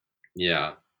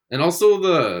 yeah, and also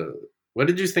the what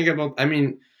did you think about? I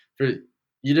mean, for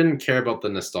you didn't care about the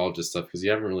nostalgia stuff because you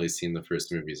haven't really seen the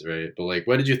first movies, right? But like,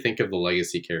 what did you think of the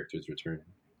legacy characters returning?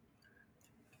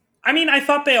 I mean, I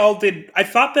thought they all did. I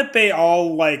thought that they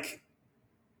all like.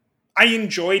 I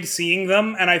enjoyed seeing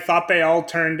them, and I thought they all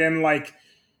turned in like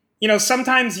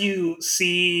sometimes you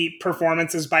see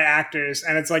performances by actors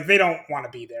and it's like they don't want to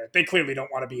be there. They clearly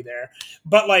don't want to be there.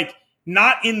 But like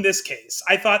not in this case.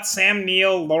 I thought Sam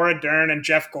Neill, Laura Dern, and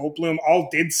Jeff Goldblum all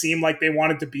did seem like they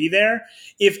wanted to be there.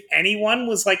 If anyone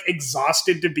was like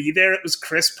exhausted to be there, it was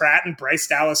Chris Pratt and Bryce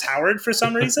Dallas Howard for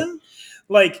some reason.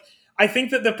 Like I think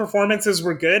that the performances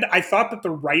were good. I thought that the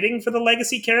writing for the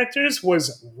legacy characters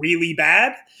was really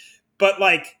bad, but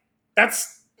like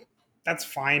that's that's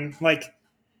fine. Like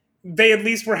they at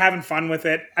least were having fun with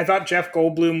it. I thought Jeff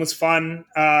Goldblum was fun.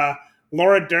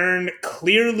 Laura Dern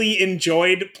clearly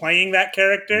enjoyed playing that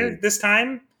character Mm. this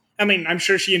time. I mean, I'm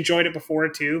sure she enjoyed it before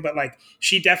too, but like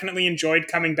she definitely enjoyed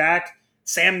coming back.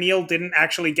 Sam Neill didn't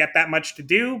actually get that much to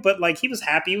do, but like he was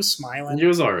happy, he was He smiling.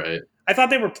 was all right. I thought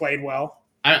they were played well.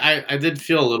 I did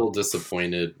feel a little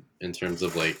disappointed in terms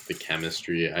of like the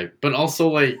chemistry. But also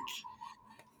like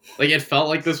it felt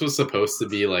like this was supposed to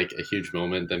be like a huge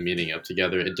moment, them meeting up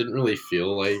together. It didn't really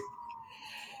feel like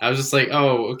I was just like,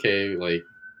 oh, okay, like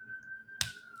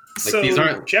these So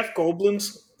aren't. Jeff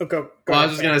Goldblum's go Well, I was ahead,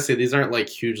 just gonna sorry. say these aren't like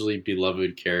hugely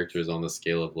beloved characters on the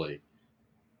scale of like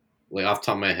off the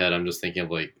top of my head, I'm just thinking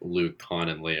of like Luke, Han,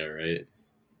 and Leia, right?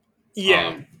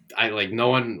 Yeah. I like no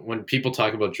one when people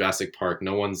talk about Jurassic Park,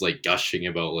 no one's like gushing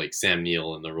about like Sam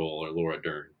Neill in the role or Laura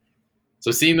Dern.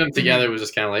 So seeing them together Mhm. was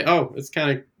just kind of like, oh, it's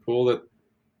kind of cool that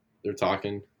they're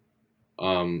talking.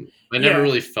 I never Yeah.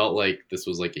 really felt like this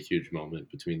was like a huge moment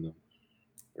between them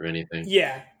or anything.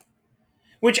 Yeah.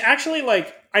 Which actually,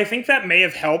 like, I think that may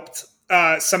have helped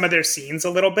some of their scenes a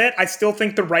little bit. I still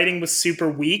think the writing was super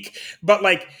weak, but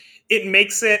like, it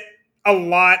makes it a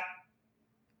lot.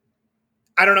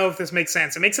 I don't know if this makes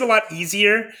sense. It makes it a lot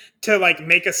easier to like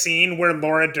make a scene where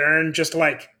Laura Dern just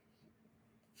like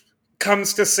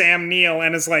comes to Sam Neill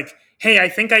and is like, "Hey, I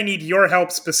think I need your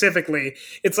help specifically."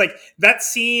 It's like that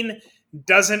scene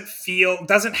doesn't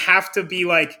have to be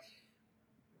like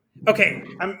okay,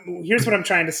 here's what I'm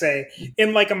trying to say.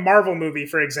 In like a Marvel movie,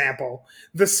 for example,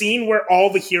 the scene where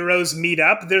all the heroes meet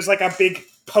up, there's like a big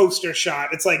poster shot.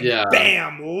 It's like, Yeah.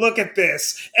 bam, look at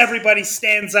this. Everybody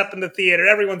stands up in the theater.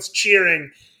 Everyone's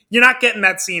cheering. You're not getting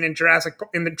that scene in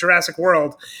the Jurassic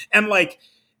World. And like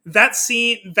that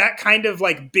scene, that kind of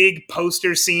like big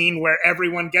poster scene where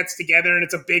everyone gets together and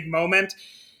it's a big moment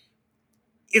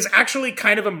is actually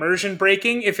kind of immersion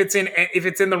breaking if it's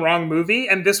in the wrong movie,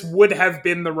 and this would have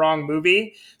been the wrong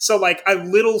movie. So like a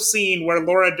little scene where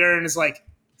Laura Dern is like,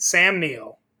 Sam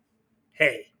Neill,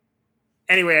 hey,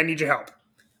 anyway, I need your help.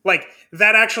 Like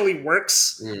that actually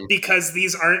works Mm. because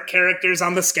these aren't characters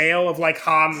on the scale of like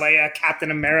Han, Leia,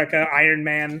 Captain America, Iron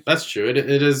Man. That's true. It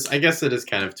is. I guess it is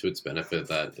kind of to its benefit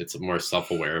that it's more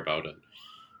self-aware about it.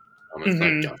 It's not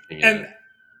Hmm. gushing at And it.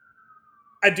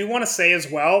 I do want to say as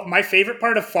well, my favorite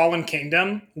part of Fallen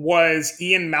Kingdom was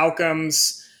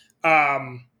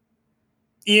um,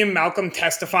 Ian Malcolm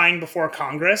testifying before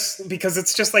Congress because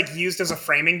it's just like used as a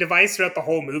framing device throughout the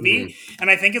whole movie. Hmm. And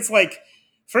I think it's like,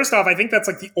 first off, I think that's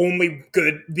like the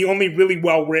only really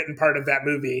well written part of that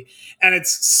movie. And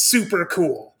it's super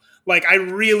cool. Like, I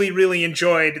really, really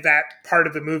enjoyed that part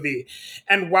of the movie.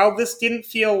 And while this didn't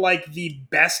feel like the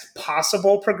best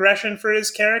possible progression for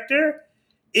his character,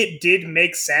 it did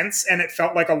make sense and it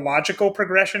felt like a logical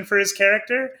progression for his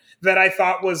character that I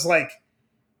thought was like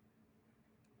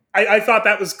I thought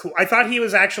that was cool. I thought he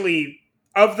was actually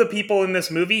of the people in this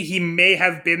movie, he may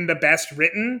have been the best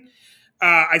written.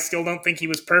 I still don't think he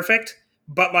was perfect,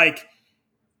 but like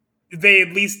they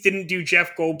at least didn't do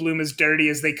Jeff Goldblum as dirty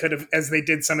as they could have, as they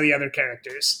did some of the other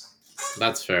characters.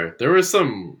 That's fair. There was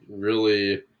some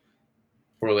really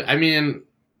poorly. I mean,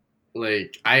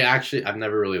 like I've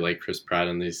never really liked Chris Pratt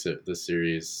in this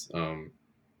series,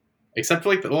 except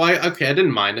for like I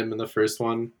didn't mind him in the first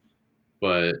one,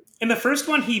 but In the first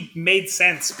one, he made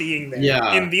sense being there.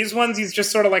 yeah, In these ones, he's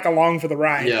just sort of like along for the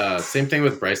ride. yeah. Same thing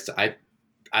with Bryce.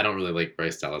 I don't really like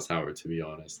Bryce Dallas Howard, to be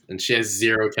honest, and she has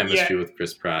zero Yeah, chemistry with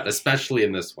Chris Pratt, especially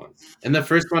in this one. In the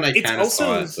first one, I it's kind of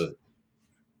saw also it, but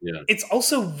yeah, it's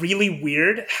also really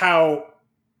weird how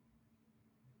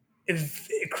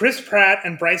Chris Pratt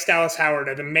and Bryce Dallas Howard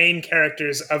are the main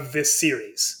characters of this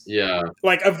series, yeah,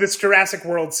 like of this Jurassic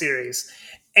World series,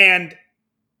 and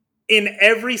in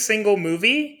every single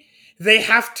movie, they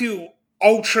have to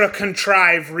ultra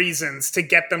contrive reasons to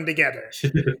get them together.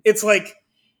 It's like,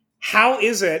 how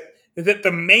is it that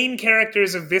the main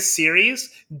characters of this series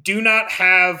do not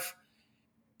have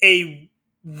a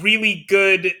really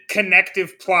good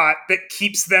connective plot that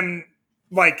keeps them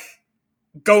like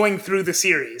going through the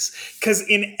series? Because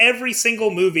in every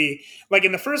single movie, like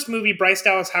in the first movie, Bryce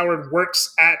Dallas Howard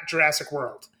works at Jurassic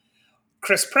World.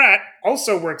 Chris Pratt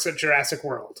also works at Jurassic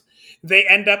World. They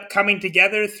end up coming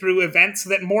together through events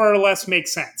that more or less make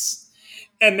sense.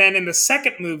 And then in the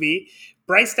second movie,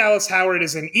 Bryce Dallas Howard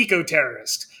is an eco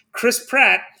terrorist. Chris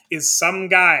Pratt is some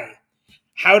guy.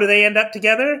 How do they end up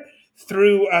together?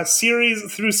 Through a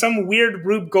series, through some weird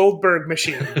Rube Goldberg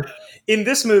machine. In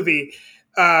this movie,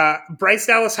 Bryce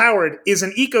Dallas Howard is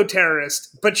an eco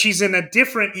terrorist, but she's in a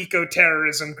different eco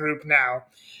terrorism group now.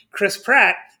 Chris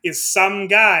Pratt is some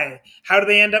guy. How do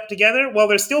they end up together? Well,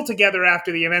 they're still together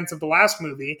after the events of the last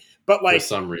movie, but for like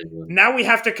some reason, now we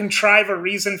have to contrive a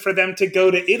reason for them to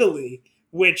go to Italy,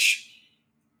 which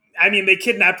I mean, they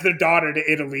kidnapped their daughter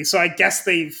to Italy, so I guess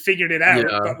they figured it out,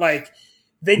 yeah, but like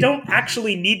they don't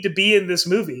actually need to be in this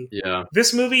movie. yeah.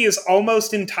 This movie is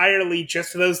almost entirely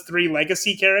just those three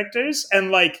legacy characters,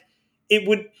 and like it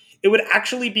would it would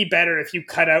actually be better if you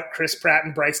cut out Chris Pratt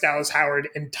and Bryce Dallas Howard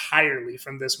entirely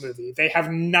from this movie. They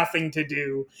have nothing to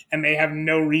do and they have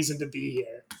no reason to be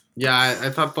here. Yeah, I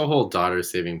thought the whole daughter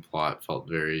saving plot felt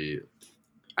very.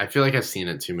 I feel like I've seen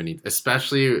it too many,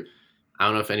 especially. I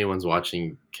don't know if anyone's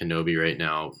watching Kenobi right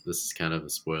now. This is kind of a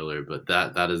spoiler, but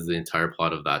that is the entire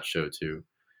plot of that show too.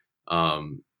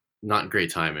 Not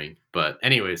great timing, but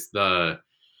anyways, the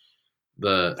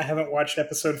I haven't watched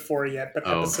episode 4 yet, but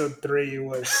oh episode 3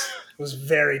 was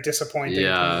very disappointing to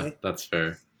yeah, me. that's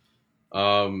fair.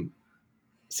 Um,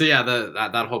 so yeah,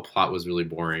 that whole plot was really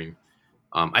boring.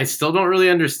 I still don't really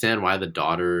understand why the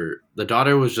daughter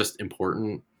was just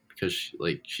important because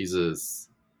she's a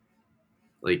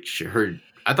her.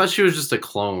 I thought she was just a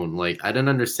clone. Like I didn't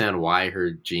understand why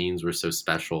her genes were so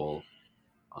special,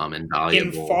 and In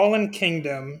valuable. Fallen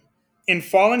Kingdom, in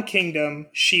Fallen Kingdom,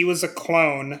 she was a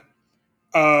clone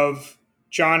of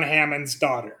John Hammond's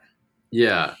daughter.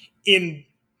 Yeah, In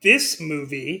this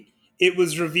movie, it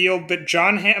was revealed that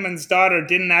John Hammond's daughter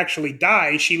didn't actually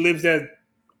die. She lived a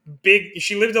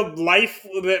life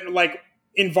that like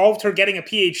involved her getting a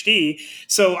PhD.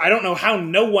 So I don't know how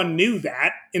no one knew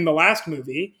that in the last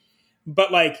movie,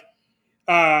 but like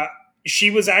uh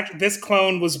she was actually this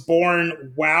clone was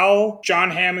born while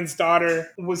John Hammond's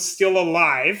daughter was still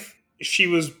alive. She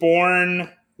was born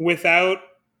without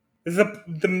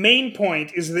the main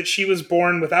point is that she was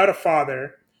born without a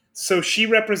father. So she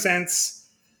represents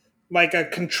like a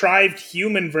contrived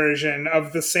human version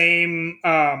of the same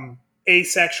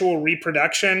asexual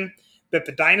reproduction that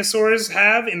the dinosaurs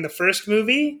have in the first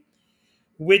movie,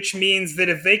 which means that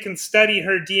if they can study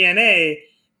her DNA,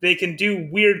 they can do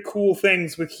weird, cool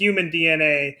things with human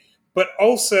DNA. But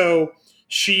also,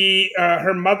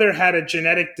 her mother had a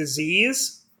genetic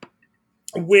disease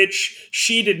which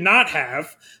she did not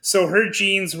have, so her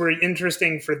genes were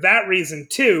interesting for that reason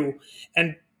too.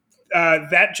 And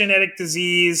that genetic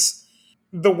disease,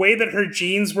 the way that her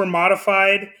genes were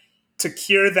modified to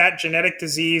cure that genetic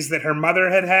disease that her mother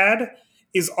had had,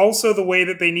 is also the way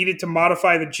that they needed to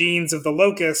modify the genes of the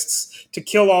locusts to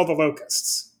kill all the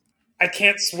locusts. I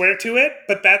can't swear to it,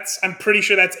 but I'm pretty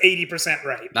sure that's 80%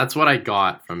 right. that's what I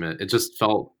got from it. It just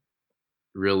felt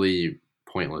really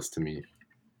pointless to me.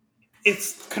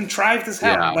 It's contrived as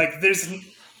hell. Yeah, Like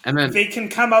and then they can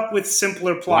come up with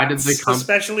simpler why did plots,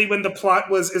 especially when the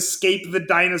plot was escape the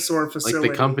dinosaur facility.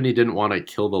 the company didn't want to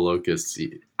kill the locusts?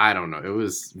 I don't know. It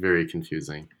was very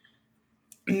confusing.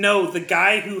 No, the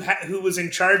guy who was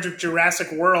in charge of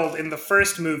Jurassic World in the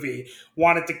first movie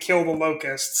wanted to kill the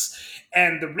locusts,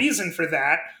 and the reason for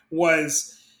that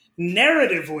was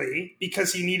narratively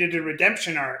because he needed a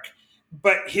redemption arc.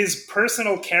 But his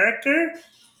personal character,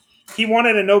 he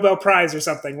wanted a Nobel Prize or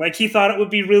something. Like he thought it would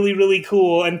be really, really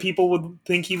cool, and people would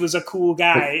think he was a cool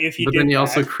But guy if he but then did he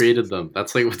also that. created them.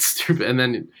 That's like what's stupid. And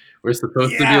then we're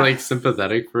supposed to be Yeah, like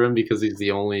sympathetic for him because he's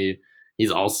the only.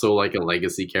 He's also like a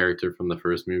legacy character from the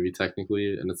first movie,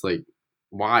 technically. And it's like,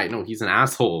 why? No, he's an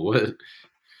asshole. What?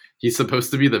 He's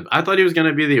supposed to be the. I thought he was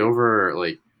gonna be the over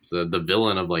like the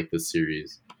villain of like this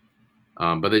series.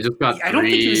 But they just got I don't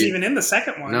think he was three. even in the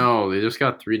second one. No, they just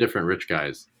got three different rich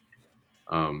guys.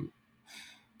 Um,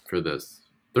 for this,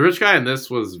 the rich guy in this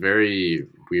was very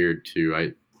weird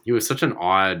too. He was such an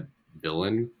odd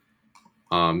villain.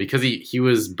 Because he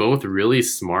was both really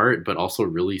smart but also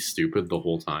really stupid the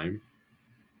whole time.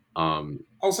 Um,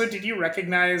 Also, did you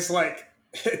recognize like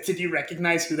did you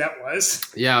recognize who that was?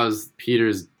 yeah, it was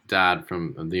Peter's dad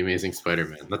from The Amazing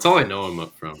Spider-Man. That's all I know him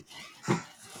up from.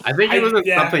 I think he was I in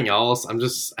yeah. something else.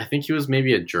 I think he was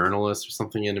maybe a journalist or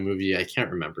something in a movie. I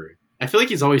can't remember. I feel like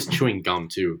he's always chewing gum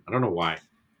too. I don't know why.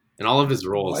 In all of his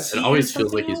roles, Was it he in always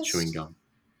feels like something he's chewing else? gum.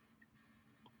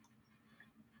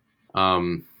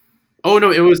 Um, oh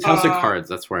no, it was House of Uh Cards.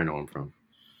 That's where I know him from.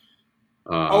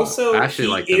 I Also, actually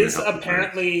liked him in House of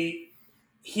Cards.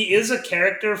 he is a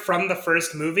character from the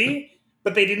first movie,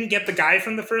 but they didn't get the guy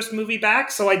from the first movie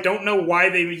back, so I don't know why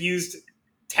they used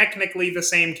technically the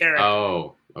same character.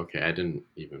 Oh, okay. I didn't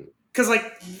even. Because like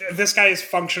this guy is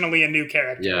functionally a new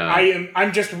character. Yeah.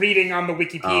 I'm just reading on the Oh,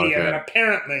 Wikipedia that okay.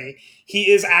 apparently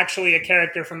he is actually a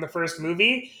character from the first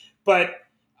movie, but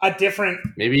a different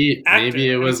Maybe actor.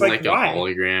 it And was it's like, like a why?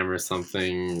 hologram or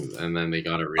something, and then they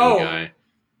got a real Oh, guy.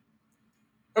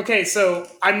 okay, so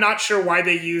I'm not sure why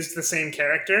they used the same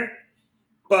character,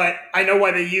 but I know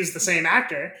why they used the same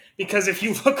actor. Because if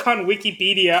you look on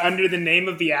Wikipedia under the name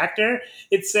of the actor,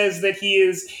 it says that he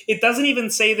is. It doesn't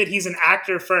even say that he's an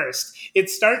actor first. It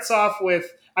starts off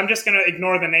with. I'm just going to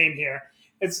ignore the name here.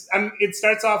 It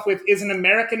starts off with is an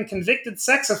American convicted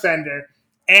sex offender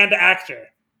and actor.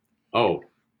 Oh,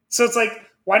 So it's like,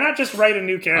 why not just write a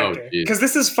new oh, character? jeez. Because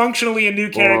this is functionally a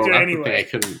new Well, character that's the thing. I anyway.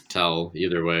 couldn't tell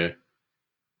either way.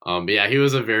 But yeah, he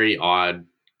was a very odd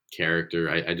character.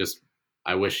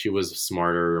 I wish he was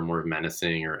smarter or more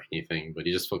menacing or anything, but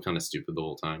he just felt kind of stupid the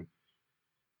whole time.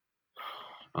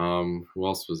 Who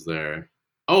else was there?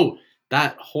 Oh,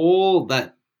 that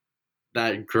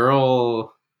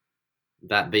girl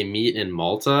that they meet in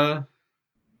Malta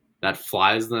that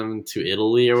flies them to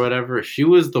Italy or whatever. She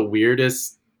was the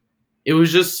weirdest. It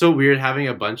was just so weird having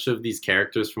a bunch of these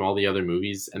characters from all the other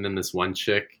movies and then this one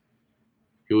chick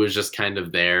who was just kind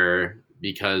of there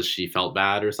because she felt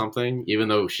bad or something, even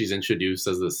though she's introduced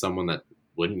as this someone that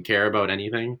wouldn't care about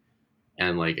anything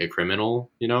and like a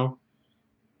criminal, you know.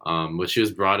 But she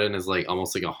was brought in as like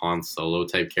almost like a Han Solo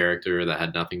type character that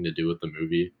had nothing to do with the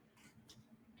movie.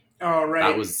 All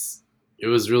That right. was it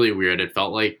was really weird. It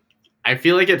felt like I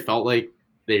feel like it felt like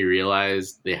they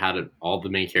realized they had all the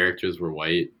main characters were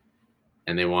white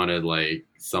and they wanted like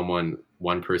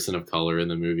one person of color in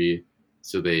the movie,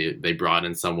 so they brought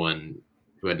in someone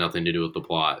who had nothing to do with the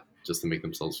plot just to make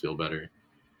themselves feel better.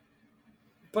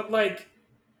 But like,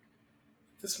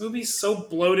 this movie's so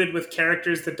bloated with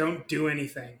characters that don't do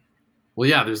anything. Well,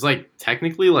 yeah, there's like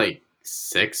technically like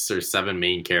 6 or 7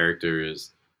 main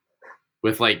characters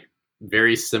with like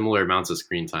very similar amounts of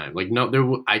screen time. Like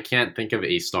no, I can't think of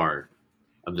a star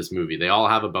of this movie. They all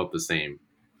have about the same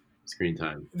screen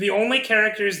time. The only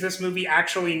characters this movie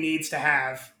actually needs to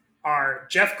have are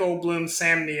Jeff Goldblum,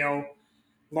 Sam Neill,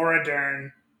 Laura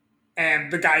Dern,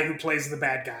 and the guy who plays the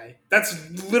bad guy. That's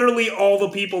literally all the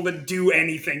people that do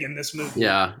anything in this movie.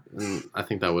 Yeah, and I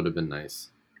think that would have been nice.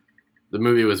 The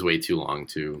movie was way too long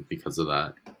too because of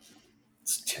that.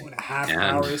 It's 2.5 And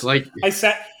hours. like I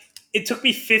sat. It took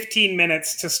me 15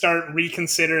 minutes to start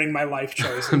reconsidering my life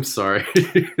I'm choices. sorry.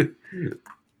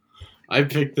 I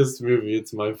picked this movie.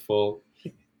 It's my fault.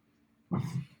 It's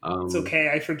Um, okay.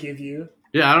 I forgive you.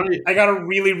 yeah, I don't. I got a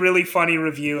really, really funny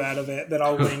review out of it that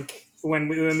I'll link when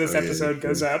this Okay, episode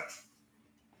goes sure. up.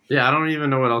 Yeah, I don't even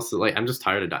know what else. Like, I'm just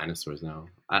tired of dinosaurs now.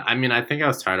 I mean, I think I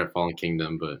was tired of Fallen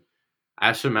Kingdom, but I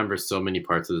actually remember so many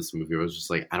parts of this movie where I was just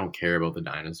like, I don't care about the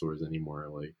dinosaurs anymore.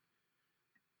 Like,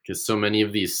 because so many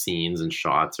of these scenes and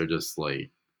shots are just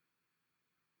like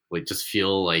just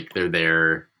feel like they're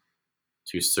there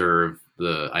to serve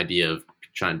the idea of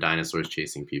trying dinosaurs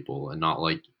chasing people and not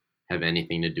like have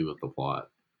anything to do with the plot.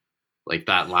 Like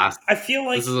that last I feel this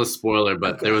like is a spoiler,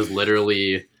 but there was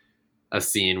literally a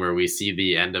scene where we see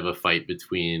the end of a fight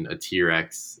between a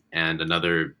T-Rex and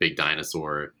another big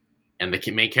dinosaur, and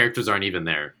the main characters aren't even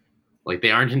there. Like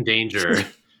they aren't in danger.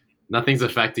 Nothing's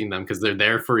affecting them because they're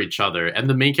there for each other. And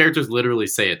the main characters literally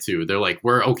say it too. They're like,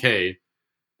 "We're okay.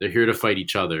 They're here to fight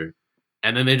each other."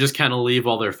 And then they just kind of leave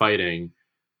while they're fighting.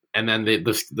 And then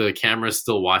the camera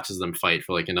still watches them fight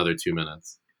for like another 2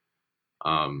 minutes,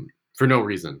 for no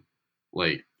reason.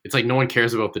 Like it's like no one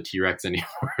cares about the T-Rex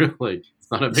anymore. Like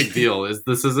it's not a big deal.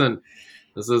 This isn't.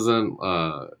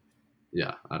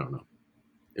 Yeah, I don't know.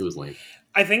 It was lame.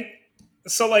 I think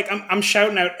so. Like, I'm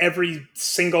shouting out every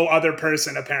single other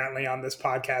person apparently on this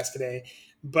podcast today,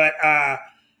 but I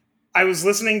was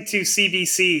listening to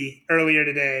CBC earlier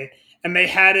today, and they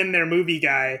had in their movie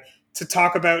guy to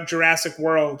talk about Jurassic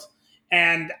World.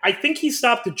 And I think he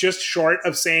stopped just short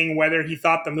of saying whether he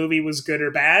thought the movie was good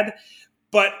or bad.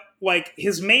 But like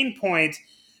his main point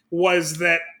was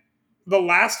that the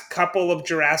last couple of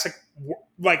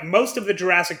like most of the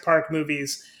Jurassic Park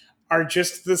movies are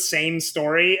just the same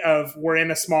story of we're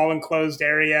in a small enclosed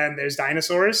area and there's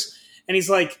dinosaurs. And he's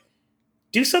like,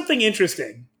 do something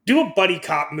interesting. Do a buddy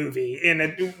cop movie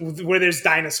where there's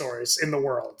dinosaurs in the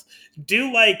world.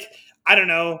 Do like, I don't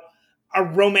know, a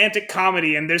romantic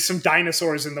comedy and there's some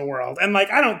dinosaurs in the world. And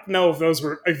like, I don't know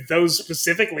if those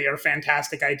specifically are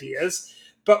fantastic ideas,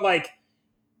 but like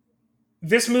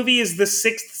this movie is the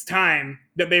sixth time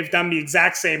that they've done the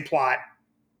exact same plot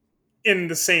in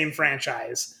the same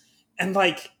franchise. And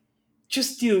like,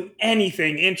 just do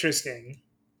anything interesting.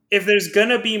 If there's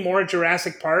gonna be more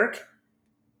Jurassic Park,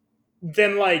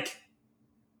 then like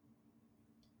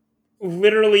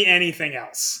literally anything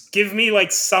else. Give me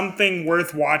like something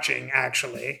worth watching,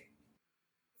 actually.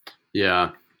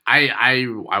 Yeah, I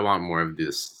want more of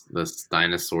this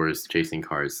dinosaurs chasing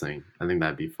cars thing. I think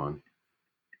that'd be fun.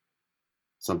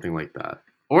 Something like that.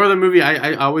 Or the movie.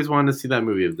 I always wanted to see that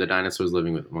movie of the dinosaurs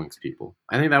living with amongst people.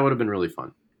 I think that would have been really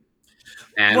fun.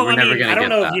 And Well, we're I never mean, I gonna don't get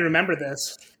know if that. you remember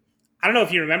this. I don't know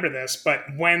if you remember this, but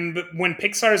when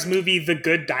Pixar's movie The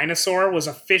Good Dinosaur was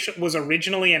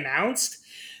originally announced,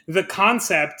 the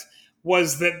concept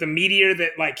was that the meteor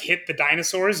that like hit the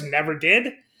dinosaurs never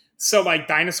did. So like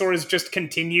dinosaurs just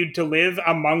continued to live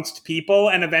amongst people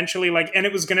and eventually like and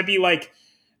it was going to be like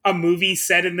a movie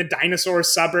set in the dinosaur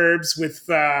suburbs with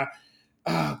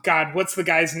oh god, what's the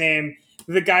guy's name?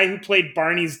 The guy who played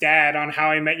Barney's dad on How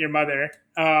I Met Your Mother.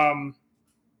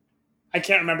 I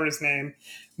can't remember his name,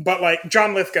 but like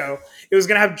John Lithgow. It was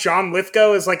gonna have John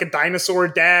Lithgow as like a dinosaur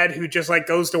dad who just like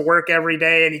goes to work every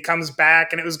day and he comes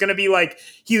back, and it was gonna be like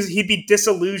he'd be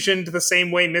disillusioned the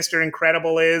same way Mr.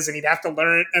 Incredible is, and he'd have to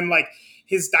learn and like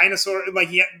his dinosaur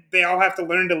they all have to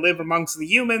learn to live amongst the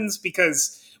humans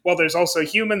because well, there's also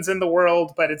humans in the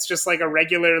world, but it's just like a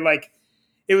regular like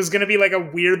it was going to be like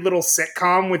a weird little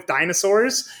sitcom with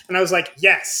dinosaurs. And I was like,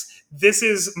 yes, this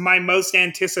is my most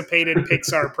anticipated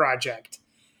Pixar project.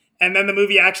 And then the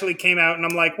movie actually came out, and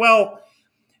I'm like, well,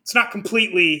 it's not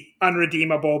completely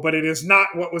unredeemable, but it is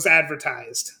not what was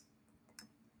advertised.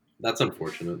 That's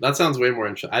unfortunate. That sounds way more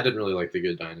interesting. I didn't really like the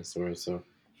Good Dinosaur, so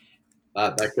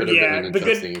that could have been an Yeah,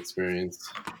 interesting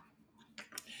experience.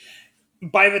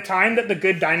 by the time that The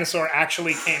Good Dinosaur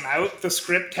actually came out, the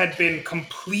script had been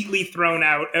completely thrown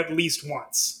out at least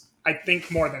once. I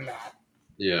think more than that.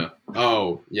 Yeah.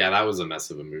 Oh, yeah, that was a mess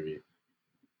of a movie.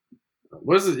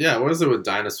 What is it? Yeah, what is it with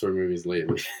dinosaur movies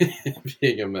lately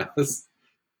being a mess?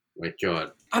 My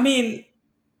God. I mean,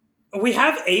 we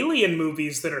have alien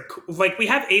movies that are like we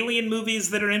have alien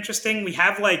movies that are interesting. We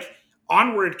have like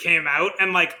Onward came out,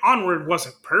 and like Onward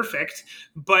wasn't perfect,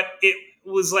 but it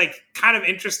was like kind of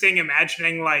interesting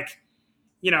imagining like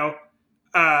you know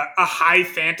a high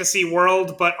fantasy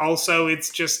world, but also it's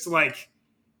just like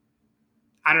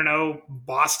I don't know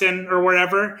Boston or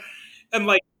wherever, and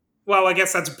like well I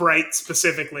guess that's Bright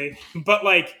specifically, but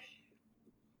like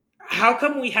how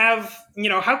come we have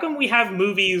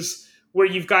movies where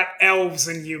you've got elves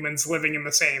and humans living in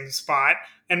the same spot,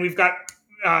 and we've got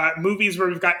movies where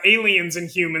we've got aliens and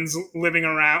humans living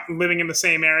in the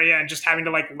same area and just having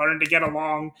to like learn to get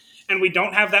along, and we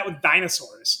don't have that with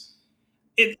dinosaurs.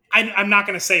 I'm not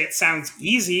going to say it sounds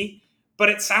easy, but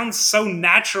it sounds so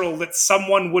natural that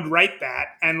someone would write that,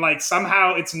 and like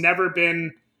somehow it's never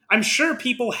been. I'm sure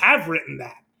people have written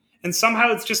that, and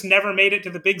somehow it's just never made it to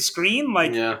the big screen.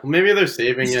 Like Yeah, maybe they're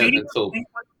saving it studios until think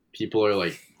people are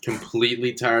like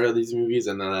completely tired of these movies,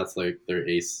 and then that's like their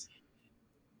ace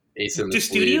in the do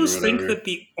sleeve or studios think whatever. that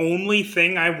the only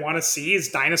thing I want to see is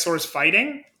dinosaurs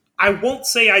fighting? I won't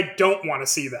say I don't want to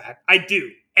see that. I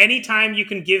do. Anytime you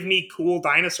can give me cool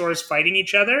dinosaurs fighting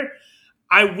each other,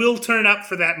 I will turn up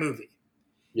for that movie.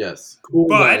 Yes, cool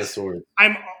But dinosaurs.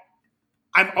 I'm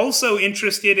I'm also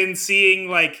interested in seeing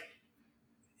like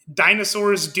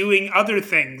dinosaurs doing other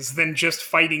things than just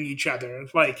fighting each other.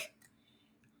 Like,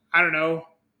 I don't know.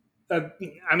 Uh,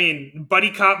 I mean,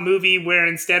 buddy cop movie where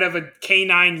instead of a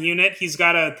K9 unit, he's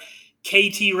got a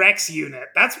KT Rex unit.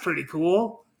 That's pretty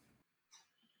cool.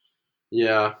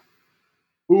 Yeah.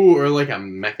 Ooh, or like a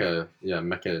mecha. Yeah,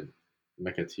 mecha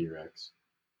T Rex.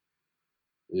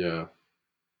 Yeah.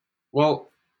 Well,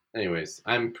 anyways,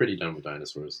 I'm pretty done with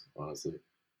dinosaurs, honestly,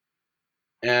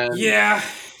 and Yeah,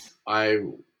 I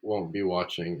won't be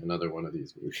watching another one of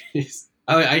these movies.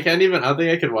 I can't even. I don't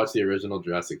think I can watch the original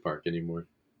Jurassic Park anymore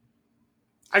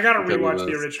I gotta because of rewatch the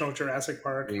this. original Jurassic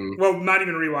Park. Mm, Well, not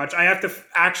even rewatch. I have to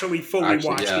actually fully actually,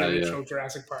 watch the yeah, yeah, original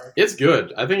Jurassic Park. it's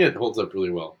good. I think it holds up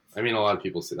really well. I mean, a lot of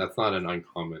people say that's not an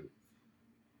uncommon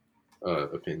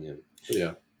opinion. But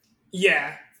yeah.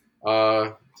 Yeah,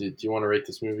 Do you want to rate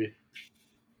this movie?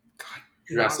 not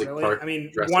Jurassic really. I Park,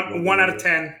 mean, Jurassic one out of World.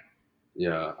 10.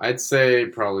 Yeah, I'd say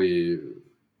probably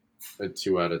a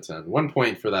 2 out of 10. 1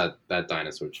 point for that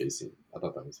dinosaur chase scene. I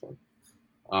thought that was fun.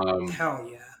 Um, Hell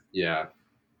yeah.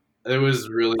 yeah, it was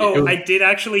really. It Oh, was, I did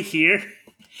actually hear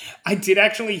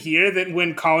that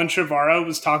when Colin Trevorrow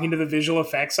was talking to the visual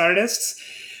effects artists,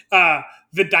 uh,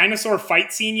 the dinosaur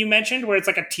fight scene you mentioned, where it's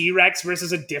like a T Rex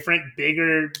versus a different,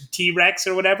 bigger T Rex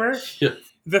or whatever, yeah,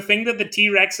 the thing that the T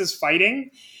Rex is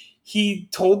fighting, he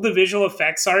told the visual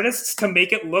effects artists to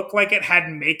make it look like it had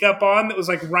makeup on that was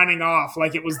like running off,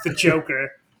 like it was the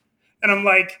Joker. And I'm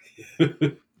like,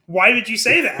 why did you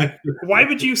say that? Why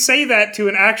would you say that to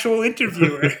an actual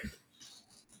interviewer?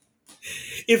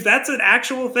 If that's an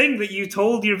actual thing that you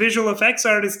told your visual effects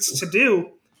artists to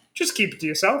do, just keep it to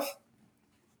yourself.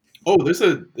 oh, there's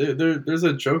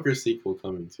a Joker sequel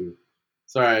coming too.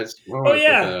 Sorry, I just Oh want to put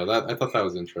that yeah, out. I thought that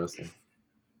was interesting.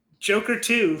 Joker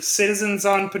 2, Citizens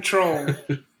on Patrol.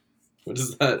 What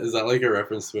is that? Is that like a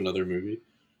reference to another movie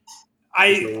or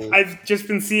I something? I've just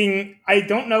been seeing. I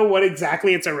don't know what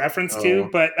exactly it's a reference to, Oh,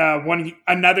 but one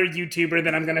another YouTuber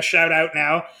that I'm going to shout out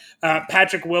now,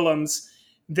 Patrick Willems.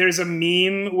 There's a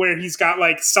meme where he's got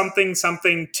like something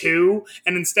something two,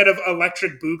 and instead of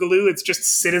Electric Boogaloo, it's just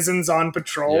Citizens on yeah.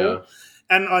 Patrol,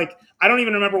 and like I don't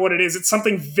even remember what it is. It's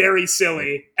something very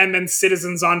silly, and then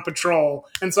Citizens on Patrol.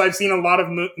 And so I've seen a lot of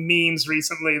memes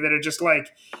recently that are just like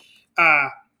uh,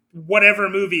 whatever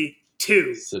movie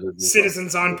two Citizens on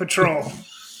Citizens on Patrol. Patrol.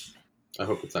 I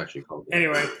hope it's actually called that.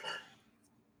 Anyway,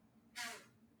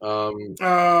 Um,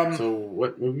 um, so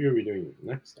what movie are we doing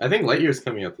next? I think Lightyear's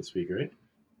coming out this week, right?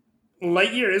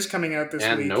 Lightyear is coming out this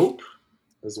And week. Nope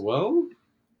as well.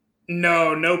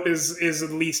 No, Nope is at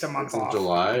least a month It's in off.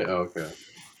 July. Oh, okay.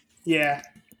 Yeah.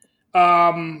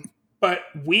 But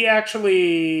we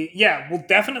actually, yeah, we'll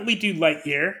definitely do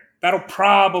Lightyear. That'll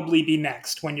probably be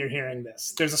next when you're hearing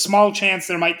this. There's a small chance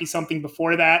there might be something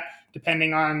before that,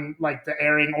 depending on like the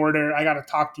airing order. I got to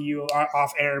talk to you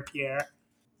off air, Pierre.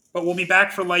 But we'll be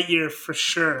back for Lightyear for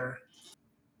sure.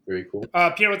 Very cool.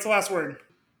 Pierre, what's the last word?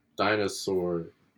 Dinosaur.